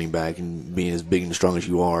starting running back and being as big and strong as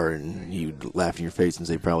you are? And he would laugh in your face and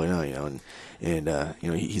say, probably not. You know, and you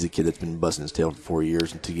know, he's a kid that's been busting his tail for 4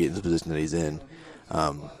 years to get in the position that he's in.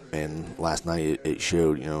 And last night it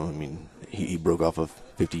showed. You know, I mean, he broke off a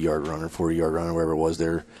 50-yard run or 40-yard run or wherever it was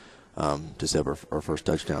there to set up our first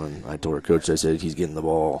touchdown. And I told our coach, I said, he's getting the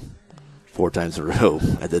ball 4 times in a row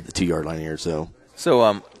at the 2-yard line here. So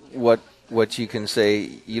what you can say,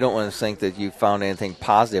 you don't want to think that you found anything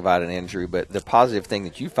positive out of an injury, but the positive thing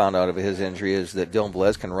that you found out of his injury is that Dylan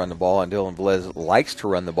Velez can run the ball, and Dylan Velez likes to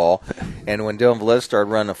run the ball. And when Dylan Velez started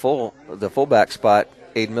running the fullback spot,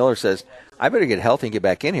 Aiden Miller says, I better get healthy and get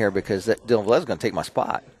back in here because Dylan Velez is going to take my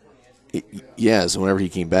spot. Yeah, so whenever he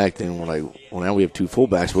came back, then now we have 2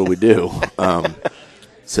 fullbacks, what do we do?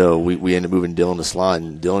 So we ended up moving Dylan to slot,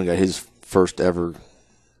 and Dylan got his first ever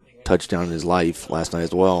touchdown in his life last night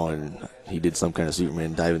as well, and he did some kind of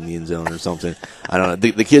Superman dive in the end zone or something. I don't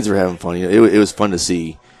know. The kids were having fun. You know, it was fun to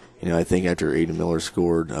see. You know, I think after Aiden Miller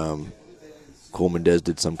scored, Cole Mendez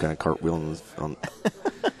did some kind of cartwheel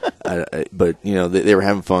but you know, they were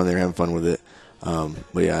having fun. They were having fun with it.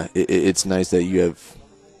 But yeah, it's nice that you have.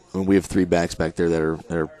 I mean, we have 3 backs back there that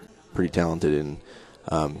are pretty talented, and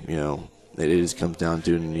you know, it just comes down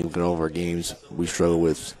to. And you look at all of our games, we struggle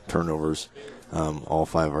with turnovers. All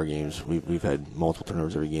 5 of our games, we've had multiple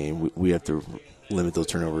turnovers every game. We have to limit those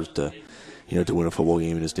turnovers to, you know, to win a football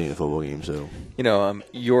game and to stay in a football game. So, you know,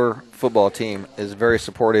 your football team is very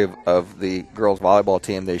supportive of the girls volleyball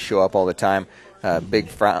team. They show up all the time. Big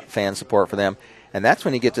fan support for them. And that's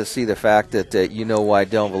when you get to see the fact that you know why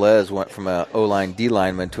Dylan Velez went from a O-line D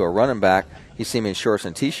lineman to a running back. You see him in shorts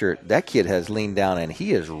and T-shirt. That kid has leaned down and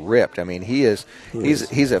he is ripped. I mean, he's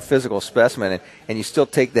a physical specimen, and you still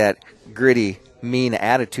take that gritty, mean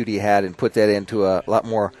attitude he had and put that into a lot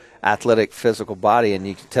more athletic, physical body, and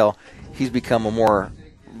you can tell he's become a more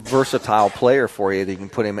versatile player for you. That you can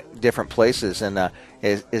put him in different places, and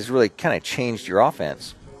has really kind of changed your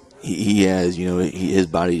offense. He has, you know, his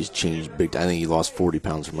body's changed big time. I think he lost 40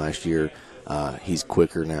 pounds from last year. He's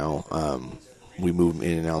quicker now. We move him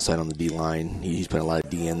in and outside on the D-line. He's playing a lot of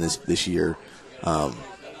DN this year.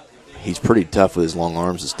 He's pretty tough with his long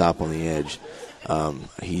arms to stop on the edge. I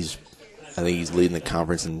think he's leading the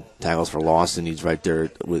conference in tackles for loss, and he's right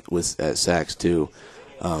there with at sacks too.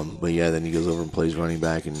 But yeah, then he goes over and plays running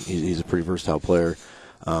back, and he's a pretty versatile player.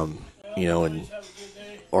 You know, and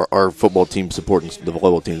our football team supporting the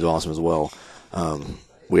volleyball team is awesome as well.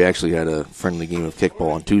 We actually had a friendly game of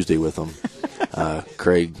kickball on Tuesday with them.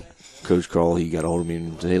 Craig, Coach Carl, he got a hold of me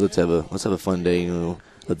and said, "Hey, let's have a fun day. You know,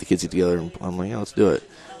 let the kids get together." And I'm like, "Yeah, let's do it."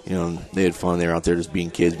 You know, and they had fun. They were out there just being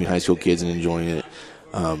high school kids, and enjoying it.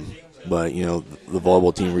 But you know, the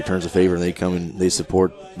volleyball team returns a favor, and they come and they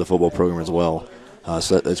support the football program as well.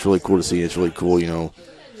 So that's really cool to see. It's really cool, you know,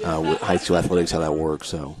 with high school athletics, how that works.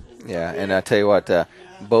 So yeah, and I tell you what,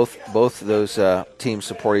 both those teams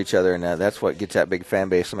support each other, and that's what gets that big fan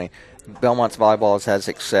base. I mean, Belmont's volleyball has had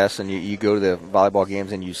success, and you go to the volleyball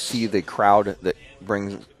games and you see the crowd that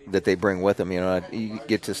they bring with them. You know, you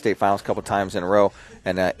get to state finals a couple times in a row,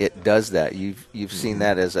 and it does that. You've seen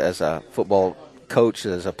that as a football coach,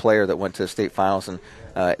 as a player that went to state finals, and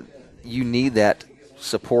you need that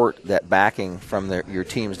support, that backing from your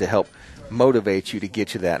teams to help motivate you to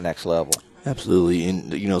get you to that next level. Absolutely,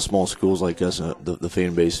 and small schools like us, the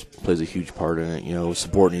fan base plays a huge part in it.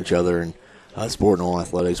 Supporting each other and supporting all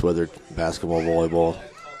athletics, whether it's basketball, volleyball,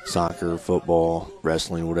 soccer, football,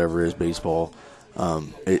 wrestling, whatever it is, baseball.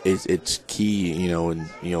 It's key, and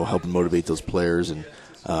helping motivate those players and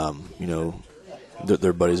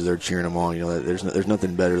their buddies are there cheering them on. There's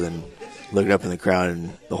nothing better than looking up in the crowd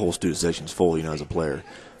and the whole student section's full. As a player,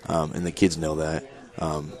 and the kids know that.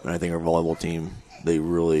 And I think our volleyball team, they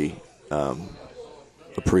really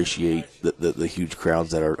appreciate the huge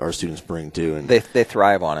crowds that our students bring too, and they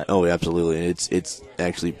thrive on it. Oh, absolutely, and it's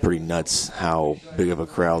actually pretty nuts how big of a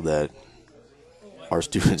crowd that our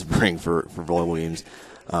students bring for volleyball games.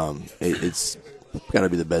 It's got to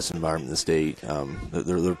be the best environment in the state.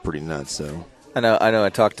 They're pretty nuts. So I know. I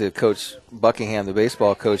talked to Coach Buckingham, the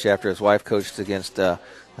baseball coach, after his wife coached against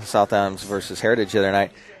South Adams versus Heritage the other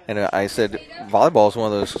night, and I said volleyball is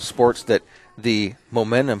one of those sports that the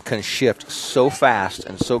momentum can shift so fast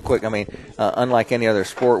and so quick. I mean, unlike any other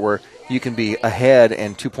sport where you can be ahead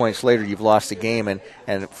and 2 points later you've lost the game.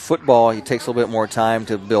 And football, it takes a little bit more time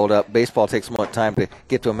to build up. Baseball takes more time to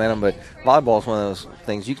get to momentum. But volleyball is one of those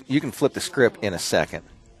things you can flip the script in a second.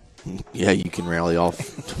 Yeah, you can rally off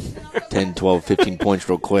 10, 12, 15 points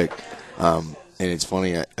real quick. And it's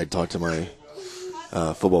funny, I talked to my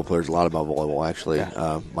football players a lot about volleyball, actually.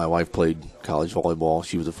 Yeah. My wife played college volleyball.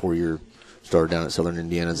 She was a 4-year starter down at Southern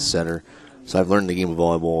Indiana as a setter. So I've learned the game of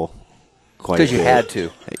volleyball quite a bit. Because you had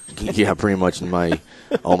to. Yeah, pretty much. And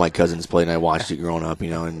all my cousins played, and I watched it growing up,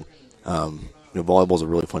 and volleyball is a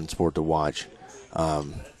really fun sport to watch.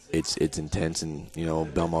 It's intense, and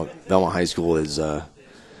Belmont High School is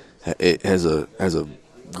it has a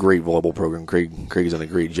great volleyball program. Craig's done a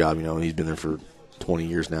great job. He's been there for 20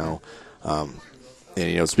 years now.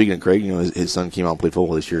 And speaking of Craig, his son came out and played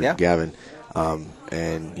football this year, yeah. Gavin.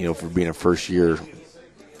 And for being a first-year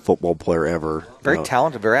football player ever, very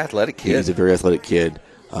talented, very athletic kid. He's a very athletic kid.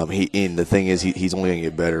 And the thing is, he's only going to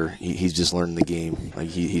get better. He's just learning the game. Like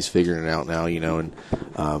he's figuring it out now. And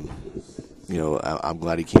I'm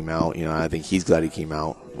glad he came out. I think he's glad he came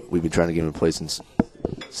out. We've been trying to get him to play since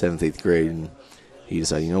 7th, 8th grade, and he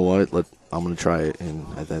decided, you know what, I'm going to try it. And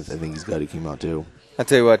I think he's glad he came out too. I'll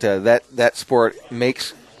tell you what, that sport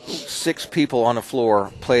makes 6 people on the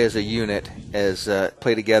floor play as a unit,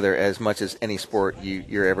 play together as much as any sport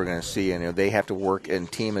you're ever going to see. And they have to work in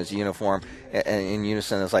team as uniform and in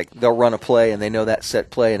unison. It's like they'll run a play and they know that set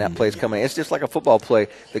play and that play's coming. It's just like a football play.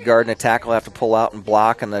 The guard and the tackle have to pull out and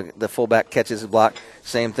block, and the fullback catches the block.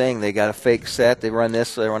 Same thing. They got a fake set. They run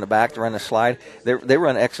this. They run the back. They run the slide. They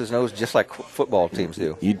run X's and O's just like football teams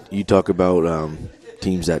do. You talk about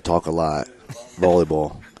teams that talk a lot.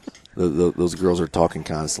 Volleyball. Those girls are talking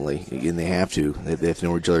constantly, and they have to. They have to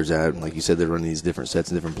know where each other's at. And like you said, they're running these different sets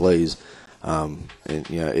and different plays.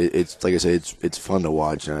 It's like I said, it's fun to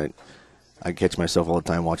watch. And I catch myself all the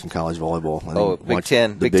time watching college volleyball. Big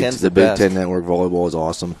Ten. The Big Ten Network volleyball is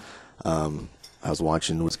awesome. I was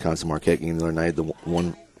watching Wisconsin Marquette game the other night. The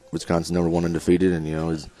one Wisconsin number 1 undefeated,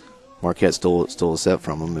 and Marquette stole a set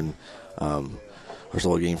from them, and or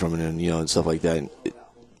stole a game from it, and stuff like that. And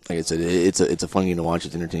like I said, it's a fun game to watch.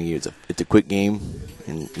 It's an entertaining game. It's a quick game,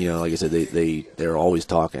 and like I said, they're always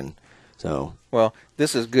talking. So well,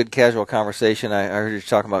 this is good casual conversation. I heard you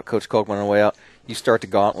talking about Coach Kolkman on the way out. You start the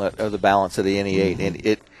gauntlet of the balance of the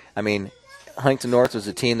NE8, and Huntington North was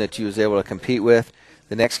a team that you was able to compete with.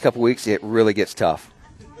 The next couple weeks, it really gets tough.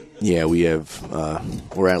 Yeah, we have.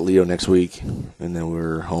 We're at Leo next week, and then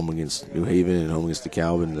we're home against New Haven and home against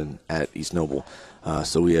DeKalb, and then at East Noble.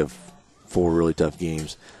 So we have 4 really tough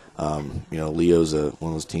games. Leo's one of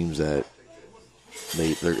those teams that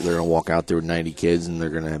they're going to walk out there with 90 kids, and they're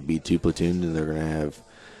going to be 2 platoons, and they're going to have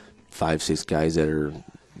 5-6 guys that are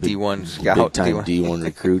D1 scout, big time D1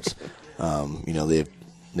 recruits.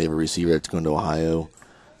 They have a receiver that's going to Ohio,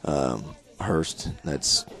 Hurst,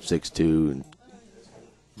 that's 6'2", and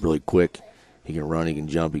really quick. He can run, he can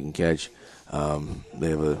jump, he can catch. They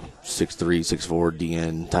have a 6'3", 6'4",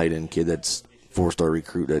 DN tight end kid that's 4-star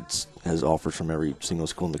recruit that has offers from every single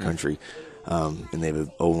school in the country. And they have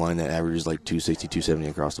an O-line that averages like 260, 270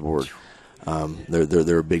 across the board.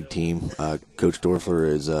 They're a big team. Coach Dorfler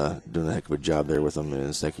is doing a heck of a job there with them in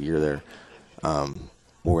his second year there.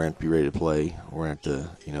 We're going to be ready to play. We're going to have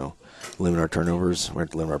to, limit our turnovers. We're going to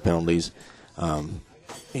have to limit our penalties.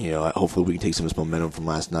 Hopefully we can take some of this momentum from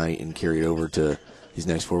last night and carry it over to these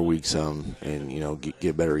next 4 weeks and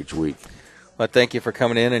get better each week. Well, thank you for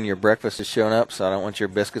coming in, and your breakfast is showing up, so I don't want your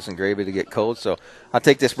biscuits and gravy to get cold. So I'll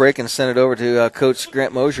take this break and send it over to Coach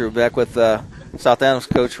Grant Mosier, back with South Adams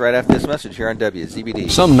coach right after this message here on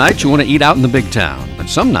WZBD. Some nights you want to eat out in the big town, but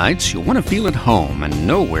some nights you want to feel at home, and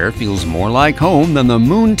nowhere feels more like home than the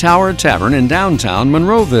Moon Tower Tavern in downtown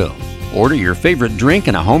Monroeville. Order your favorite drink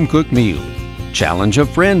and a home-cooked meal. Challenge a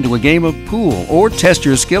friend to a game of pool or test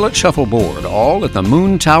your skill at shuffleboard, all at the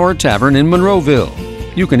Moon Tower Tavern in Monroeville.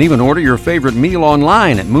 You can even order your favorite meal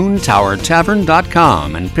online at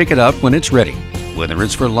moontowertavern.com and pick it up when it's ready. Whether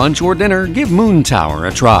it's for lunch or dinner, give Moon Tower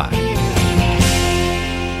a try.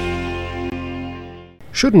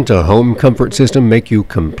 Shouldn't a home comfort system make you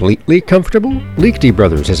completely comfortable? Liechty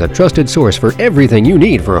Brothers is a trusted source for everything you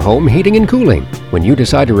need for home heating and cooling. When you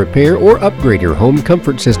decide to repair or upgrade your home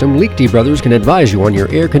comfort system, Liechty Brothers can advise you on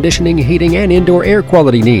your air conditioning, heating, and indoor air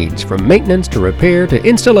quality needs, from maintenance to repair to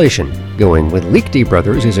installation. Going with Liechty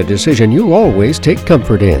Brothers is a decision you'll always take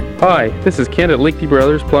comfort in. Hi, this is Kent at Liechty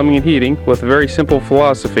Brothers Plumbing and Heating with a very simple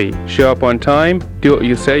philosophy. Show up on time, do what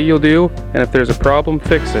you say you'll do, and if there's a problem,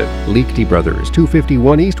 fix it. Liechty Brothers,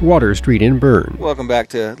 251 East Water Street in Bern. Welcome back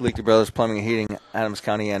to Liechty Brothers Plumbing and Heating, Adams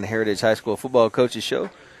County and Heritage High School Football Coaches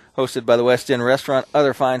Show, hosted by the West End Restaurant,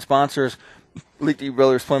 other fine sponsors, Liechty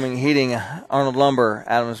Brothers Plumbing and Heating, Arnold Lumber,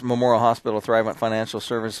 Adams Memorial Hospital, Thrivent Financial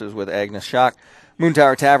Services with Agnes Schock, Moon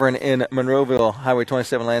Tower Tavern in Monroeville, Highway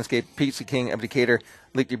 27 Landscape, Pizza King of Decatur,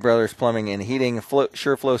 Liechty Brothers Plumbing and Heating,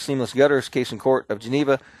 SureFlow Seamless Gutters, Case and Court of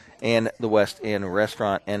Geneva, and the West End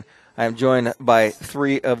Restaurant. And I'm joined by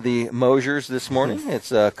three of the Mosiers this morning. It's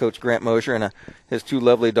Coach Grant Mosier and his two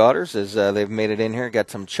lovely daughters, as they've made it in here.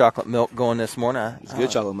 Got some chocolate milk going this morning. It's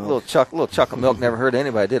good chocolate milk. Little chocolate milk. Never heard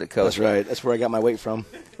anybody did it, Coach. That's right. That's where I got my weight from.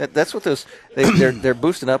 That's what they're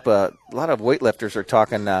boosting up. A lot of weightlifters are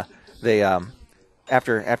talking.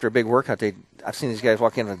 After a big workout, I've seen these guys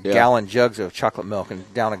walk in with gallon jugs of chocolate milk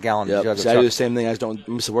and down a gallon jug of chocolate. I do the same thing. I just don't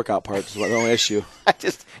miss the workout part. That's the only issue. I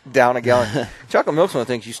just down a gallon. Chocolate milk's one of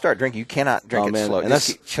the things you start drinking. You cannot drink it slow. And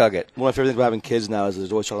just chug it. One of my favorite things about having kids now is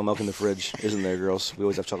there's always chocolate milk in the fridge, isn't there, girls? We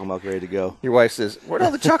always have chocolate milk ready to go. Your wife says, "Where'd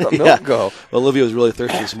all the chocolate milk go?" Well, Olivia was really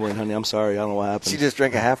thirsty this morning, honey. I'm sorry. I don't know what happened. She just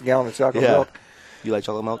drank a half gallon of chocolate milk. You like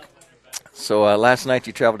chocolate milk? So last night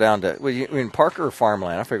you traveled down to, you in Parker or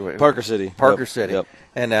Farmland? I forget. Parker City. Parker City. Yep.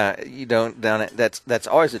 And you don't down it. That's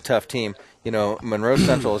always a tough team. You know, Monroe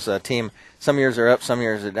Central is a team. Some years are up, some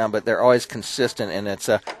years are down, but they're always consistent. And it's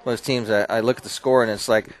one of those teams. I look at the score, and it's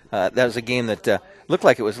like that was a game that looked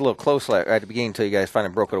like it was a little close right at the beginning until you guys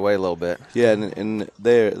finally broke it away a little bit. Yeah, and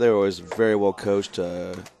they're always very well coached.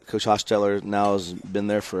 Coach Hosteller now has been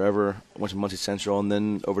there forever. Went to Muncie Central and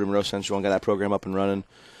then over to Monroe Central and got that program up and running.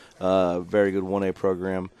 Very good 1A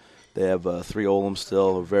program. They have 3 Olam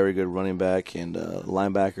still, a very good running back and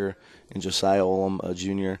linebacker, and Josiah Olam, a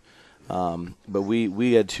junior. But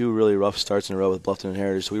we had 2 really rough starts in a row with Bluffton and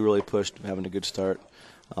Heritage, so we really pushed having a good start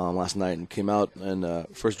last night and came out and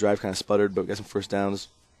first drive kind of sputtered, but we got some first downs.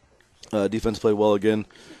 Defense played well again,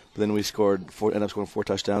 but then we ended up scoring 4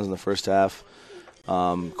 touchdowns in the first half.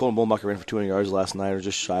 Colton Bullmacher ran for 200 yards last night, or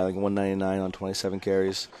just shy, like 199 on 27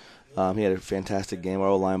 carries. He had a fantastic game. Our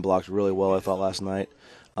O-line blocked really well, I thought, last night.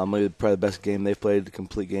 Maybe probably the best game they've played, the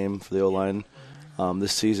complete game for the O-line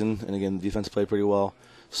this season. And, again, the defense played pretty well.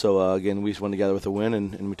 So, again, we just went together with a win,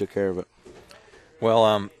 and we took care of it.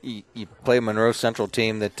 Well, you play a Monroe Central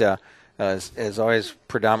team that is always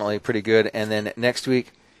predominantly pretty good, and then next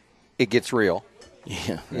week it gets real.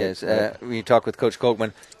 Yeah. Yes. When you talk with Coach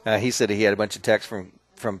Kolkman, he said he had a bunch of texts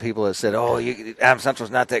from people that said, Adams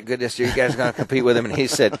Central's not that good this year. You guys are going to compete with him. And he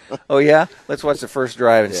said, oh, yeah? Let's watch the first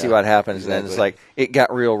drive and see what happens. Exactly. And then it's like it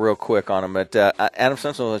got real quick on him. But Adams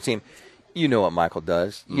Central is a team, you know what Michael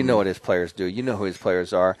does. You know what his players do. You know who his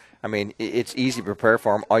players are. I mean, it's easy to prepare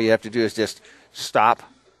for him. All you have to do is just stop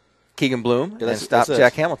Keegan Bloom and stop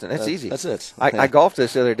Jack Hamilton. That's easy. That's it. I golfed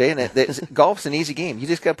this the other day, and golf's an easy game. You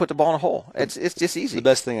just got to put the ball in a hole. It's just easy. The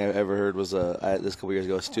best thing I ever heard was this couple years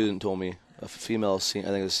ago, a student told me, a female, I think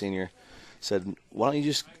it was a senior, said, why don't you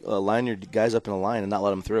just line your guys up in a line and not let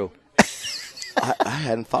them through? I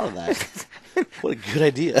hadn't thought of that. What a good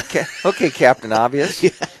idea. Okay, Captain Obvious. Yeah.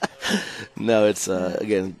 No, it's,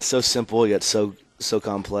 again, so simple yet so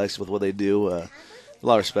complex with what they do. A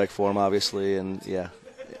lot of respect for them, obviously, and,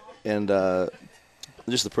 and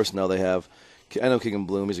just the personnel they have. I know Keegan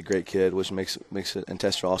Bloom. He's a great kid, which makes it. And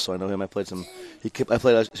Tester also. I know him. I played some.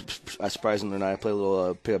 I surprised him or not. I played a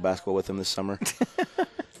little pickup basketball with him this summer.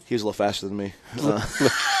 He was a little faster than me.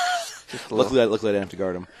 Luckily, I didn't have to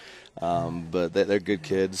guard him. But they're good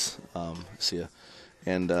kids.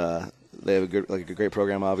 And They have a great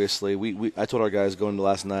program. Obviously, I told our guys going into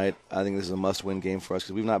last night, I think this is a must-win game for us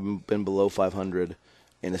because we've not been below 500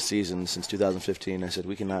 in a season since 2015. I said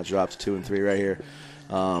we cannot drop to 2-3 right here,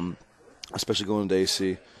 especially going to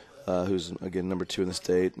AC, who's again number 2 in the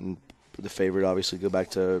state and the favorite. Obviously, go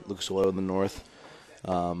back to Lucas Oil in the north.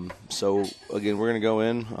 So again, we're going to go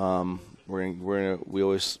in. We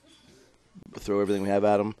always throw everything we have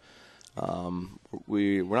at them.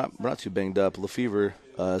 We're not too banged up. Lefevre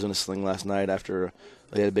was in a sling last night after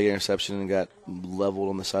they had a big interception and got leveled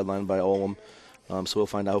on the sideline by Olem. So we'll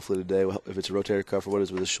find out hopefully today if it's a rotator cuff or what it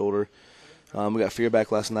is with his shoulder. We got Fear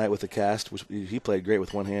back last night with a cast, which he played great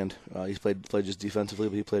with one hand. He played just defensively,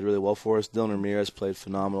 but he played really well for us. Dylan Ramirez played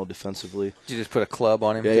phenomenal defensively. Did you just put a club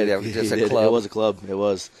on him? Yeah, just he a club. It was a club. It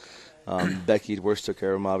was. Becky Worst took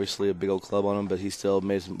care of him, obviously, a big old club on him, but he still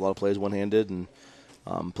made a lot of plays one-handed and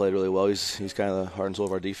played really well. He's kind of the heart and soul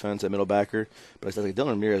of our defense at middle backer. But I think Dylan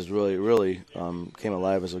Ramirez really came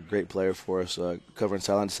alive as a great player for us, covering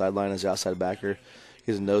sideline to sideline as the outside backer.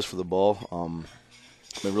 He has a nose for the ball.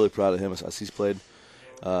 I've been really proud of him as he's played.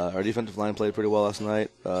 Our defensive line played pretty well lats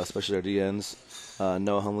night, especially our DNs.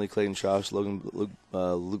 Noah Humley, Clayton Schausch,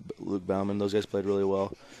 Luke Bauman, those guys played really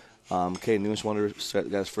well. Caden Newenswander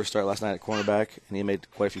got his first start last night at cornerback, and he made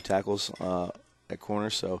quite a few tackles at corner.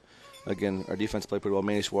 So, again, our defense played pretty well.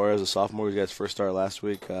 Manny Suarez, a sophomore, he got his first start last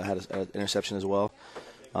week, had an interception as well.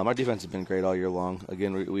 Our defense has been great all year long.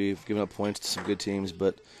 Again, we've given up points to some good teams,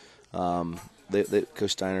 but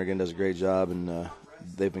Coach Steiner, again, does a great job, and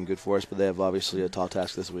they've been good for us, but they have obviously a tall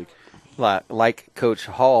task this week. Like Coach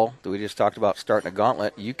Hall, that we just talked about starting a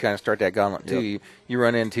gauntlet, you kind of start that gauntlet too. Yep. You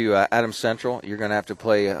run into Adams Central. You're going to have to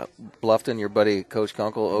play Bluffton, your buddy Coach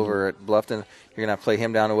Kunkel over at Bluffton. You're going to have to play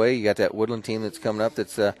him down the way. You got that Woodland team that's coming up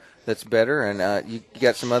that's better, and you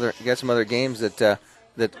got some other games that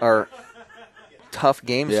are tough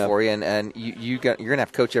games for you, and you're going to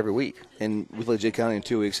have to coach every week. And we played Jay County in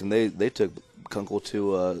 2 weeks, and they took Kunkel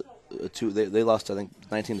to they lost, I think,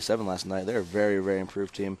 19-7 last night. They're a very, very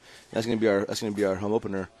improved team. That's going to be our home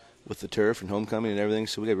opener with the turf and homecoming and everything.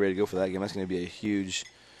 So we get ready to go for that game. That's going to be a huge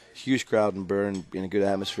crowd in Bern in a good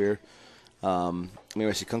atmosphere. Maybe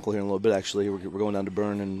I see Kunkel here in a little bit. Actually, we're going down to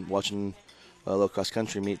Bern and watching a little cross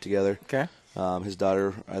country meet together. Okay. His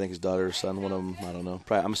daughter, I think his daughter or son, one of them, I don't know.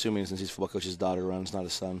 Probably, I'm assuming since he's a football coach, his daughter runs, not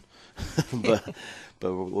his son. but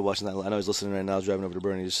we're watching that. I know he's listening right now. I was driving over to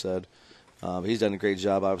Bern. He just said. He's done a great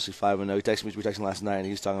job, obviously 5-0. We were texting last night, and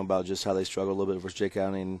he's talking about just how they struggled a little bit versus Jay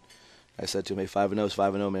County. And I said to him, hey, 5-0 is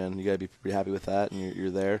 5-0, man. You got to be pretty happy with that, and you're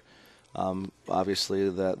there. Obviously,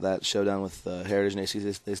 that showdown with Heritage and AC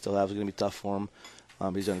they still have is going to be tough for him.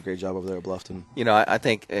 He's done a great job over there at Bluffton. You know, I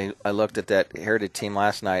think I looked at that Heritage team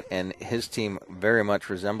last night, and his team very much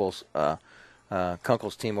resembles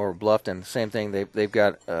Kunkel's team over Bluffton. Same thing. They've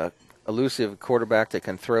got a elusive quarterback that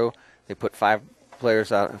can throw. They put 5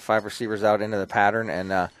 receivers out into the pattern,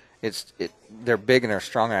 and they're big and they're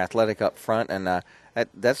strong and athletic up front, and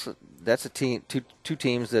that's a team, two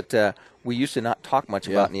teams that we used to not talk much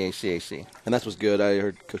about in the ACAC. And that's what's good. I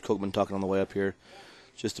heard Coach Kochman talking on the way up here,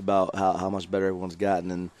 just about how much better everyone's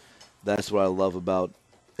gotten, and that's what I love about.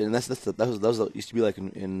 And that was used to be like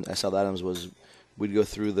in South Adams was we'd go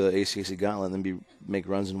through the ACAC gauntlet and then make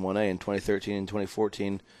runs in 1A. In 2013 and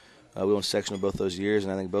 2014, we won sectional both those years,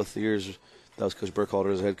 and I think both years. That was Coach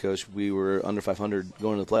Burkhalter as head coach. We were under 500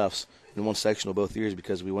 going to the playoffs and won sectional both years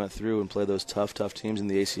because we went through and played those tough teams in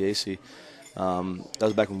the ACAC. That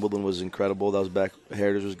was back when Woodland was incredible. That was back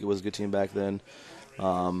Heritage was a good team back then.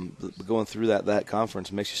 But going through that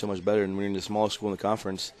conference makes you so much better. And we're in the smallest school in the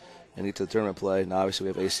conference and get to the tournament play. Now, obviously, we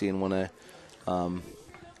have AC in 1A.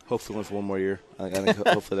 Hopefully, win for one more year. I think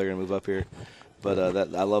hopefully they're going to move up here. But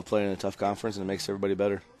I love playing in a tough conference, and it makes everybody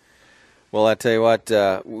better. Well, I tell you what,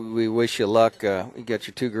 we wish you luck. You got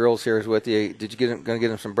your 2 girls here with you. Did you going to get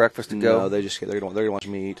them some breakfast to go? No, they're going to watch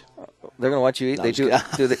me eat. They're going to watch you eat. No, they do.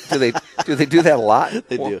 Do they do that a lot?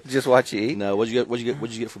 They do. Just watch you eat. No. What'd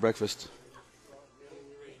you get for breakfast?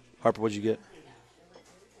 Harper, what'd you get?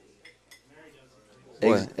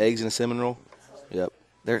 Eggs and a cinnamon roll. Yep.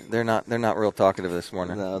 They're not real talkative this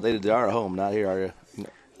morning. No, they are at home, not here, are you?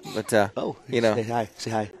 But say hi.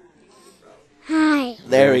 Say hi. Hi.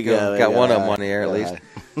 There we go. Got one of them on the air at least.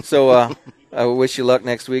 So I wish you luck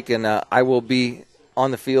next week, and I will be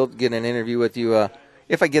on the field getting an interview with you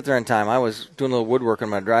if I get there in time. I was doing a little woodwork in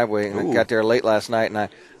my driveway, and I got there late last night, and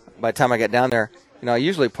by the time I got down there, I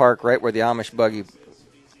usually park right where the Amish buggy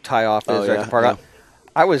tie off is, right to park up.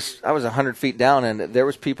 I was 100 feet down, and there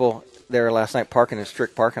was people there last night parking in the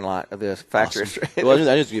strict parking lot of the factory. Awesome. Well,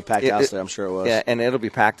 I knew it to be packed house there. I'm sure it was. Yeah, and it'll be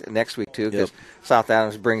packed next week too because South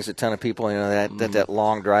Adams brings a ton of people. That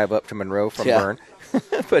long drive up to Monroe from Bern,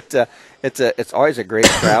 but it's always a great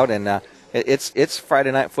crowd, and it's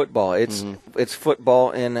Friday night football. It's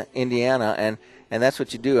football in Indiana, and that's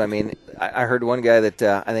what you do. I mean, I heard one guy that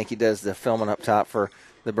I think he does the filming up top for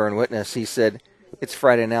the Bern Witness. He said, "It's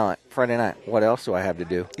Friday night. What else do I have to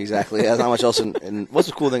do?" Exactly. There's not much else. And what's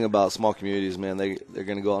the cool thing about small communities, man? They're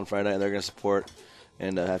going to go out on Friday night and they're going to support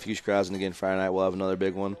and have huge crowds. And again, Friday night we'll have another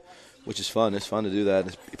big one, which is fun. It's fun to do that.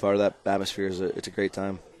 It's be part of that atmosphere. It's a great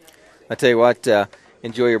time. I tell you what,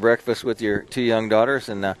 enjoy your breakfast with your 2 young daughters.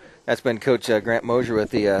 And that's been Coach Grant Mosier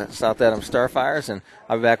with the South Adams Starfires. And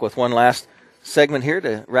I'll be back with one last segment here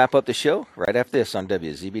to wrap up the show right after this on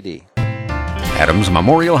WZBD. Adams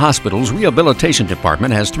Memorial Hospital's Rehabilitation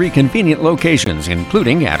Department has 3 convenient locations,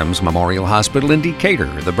 including Adams Memorial Hospital in Decatur,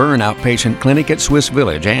 the Bern Outpatient Clinic at Swiss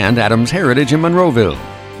Village, and Adams Heritage in Monroeville.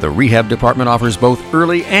 The Rehab Department offers both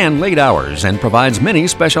early and late hours and provides many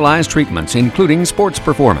specialized treatments, including sports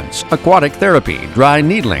performance, aquatic therapy, dry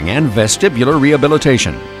needling, and vestibular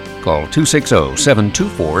rehabilitation. Call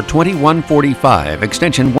 260-724-2145,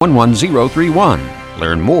 extension 11031.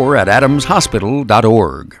 Learn more at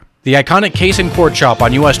adamshospital.org. The iconic Case and Court Shop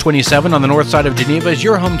on US 27 on the north side of Geneva is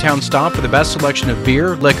your hometown stop for the best selection of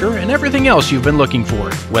beer, liquor, and everything else you've been looking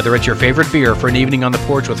for. Whether it's your favorite beer for an evening on the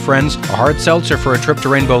porch with friends, a hard seltzer for a trip to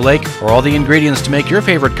Rainbow Lake, or all the ingredients to make your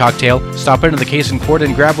favorite cocktail, stop into the Case and Court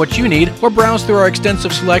and grab what you need, or browse through our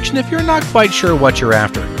extensive selection if you're not quite sure what you're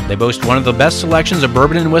after. They boast one of the best selections of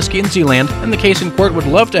bourbon and whiskey in Zeeland, and the Case and Court would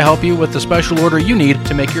love to help you with the special order you need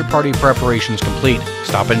to make your party preparations complete.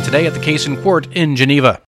 Stop in today at the Case and Court in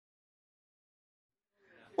Geneva.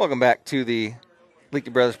 Welcome back to the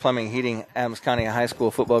Leakey Brothers Plumbing and Heating Adams County High School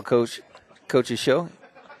Football Coaches Show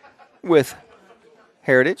with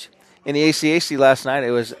Heritage. In the ACAC last night, it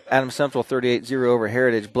was Adams Central 38-0 over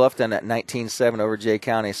Heritage, Bluffton at 19-7 over Jay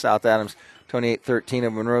County, South Adams 28-13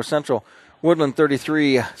 over Monroe Central, Woodland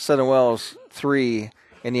 33, Southern Wells 3.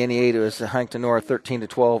 In the NE8, it was Huntington North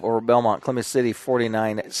 13-12 over Belmont, Clemens City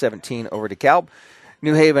 49-17 over DeKalb.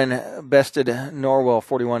 New Haven bested Norwell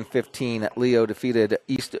 41-15. Leo defeated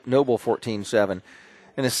East Noble 14-7.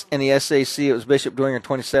 In the SAC, it was Bishop Dwenger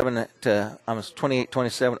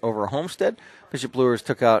 28-27 over Homestead. Bishop Luers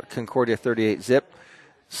took out Concordia 38-zip.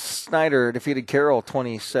 Snyder defeated Carroll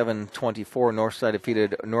 27-24. Northside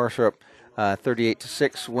defeated Northrop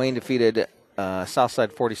 38-6. Wayne defeated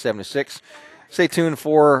Southside 47-6. Stay tuned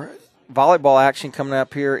for volleyball action coming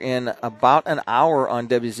up here in about an hour on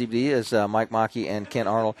WZBD as Mike Mackey and Ken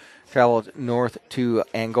Arnold traveled north to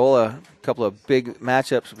Angola. A couple of big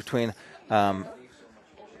matchups between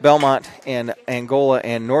Belmont and Angola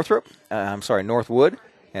and Northwood.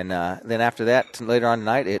 And then after that, later on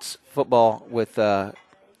tonight, it's football with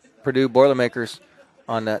Purdue Boilermakers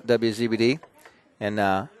on WZBD.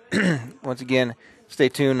 And once again, stay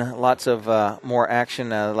tuned. Lots of more action.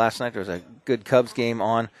 Last night there was a good Cubs game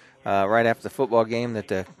on. Right after the football game that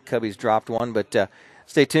the Cubbies dropped one. But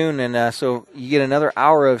stay tuned, and so you get another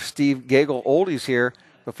hour of Steve Gagel oldies here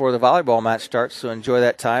before the volleyball match starts, so enjoy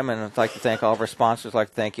that time. And I'd like to thank all of our sponsors. I'd like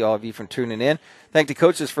to thank you all of you for tuning in. Thank the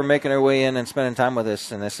coaches for making their way in and spending time with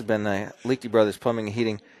us. And this has been the Leakey Brothers Plumbing and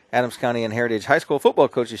Heating Adams County and Heritage High School Football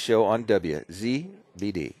Coaches Show on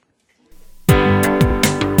WZBD.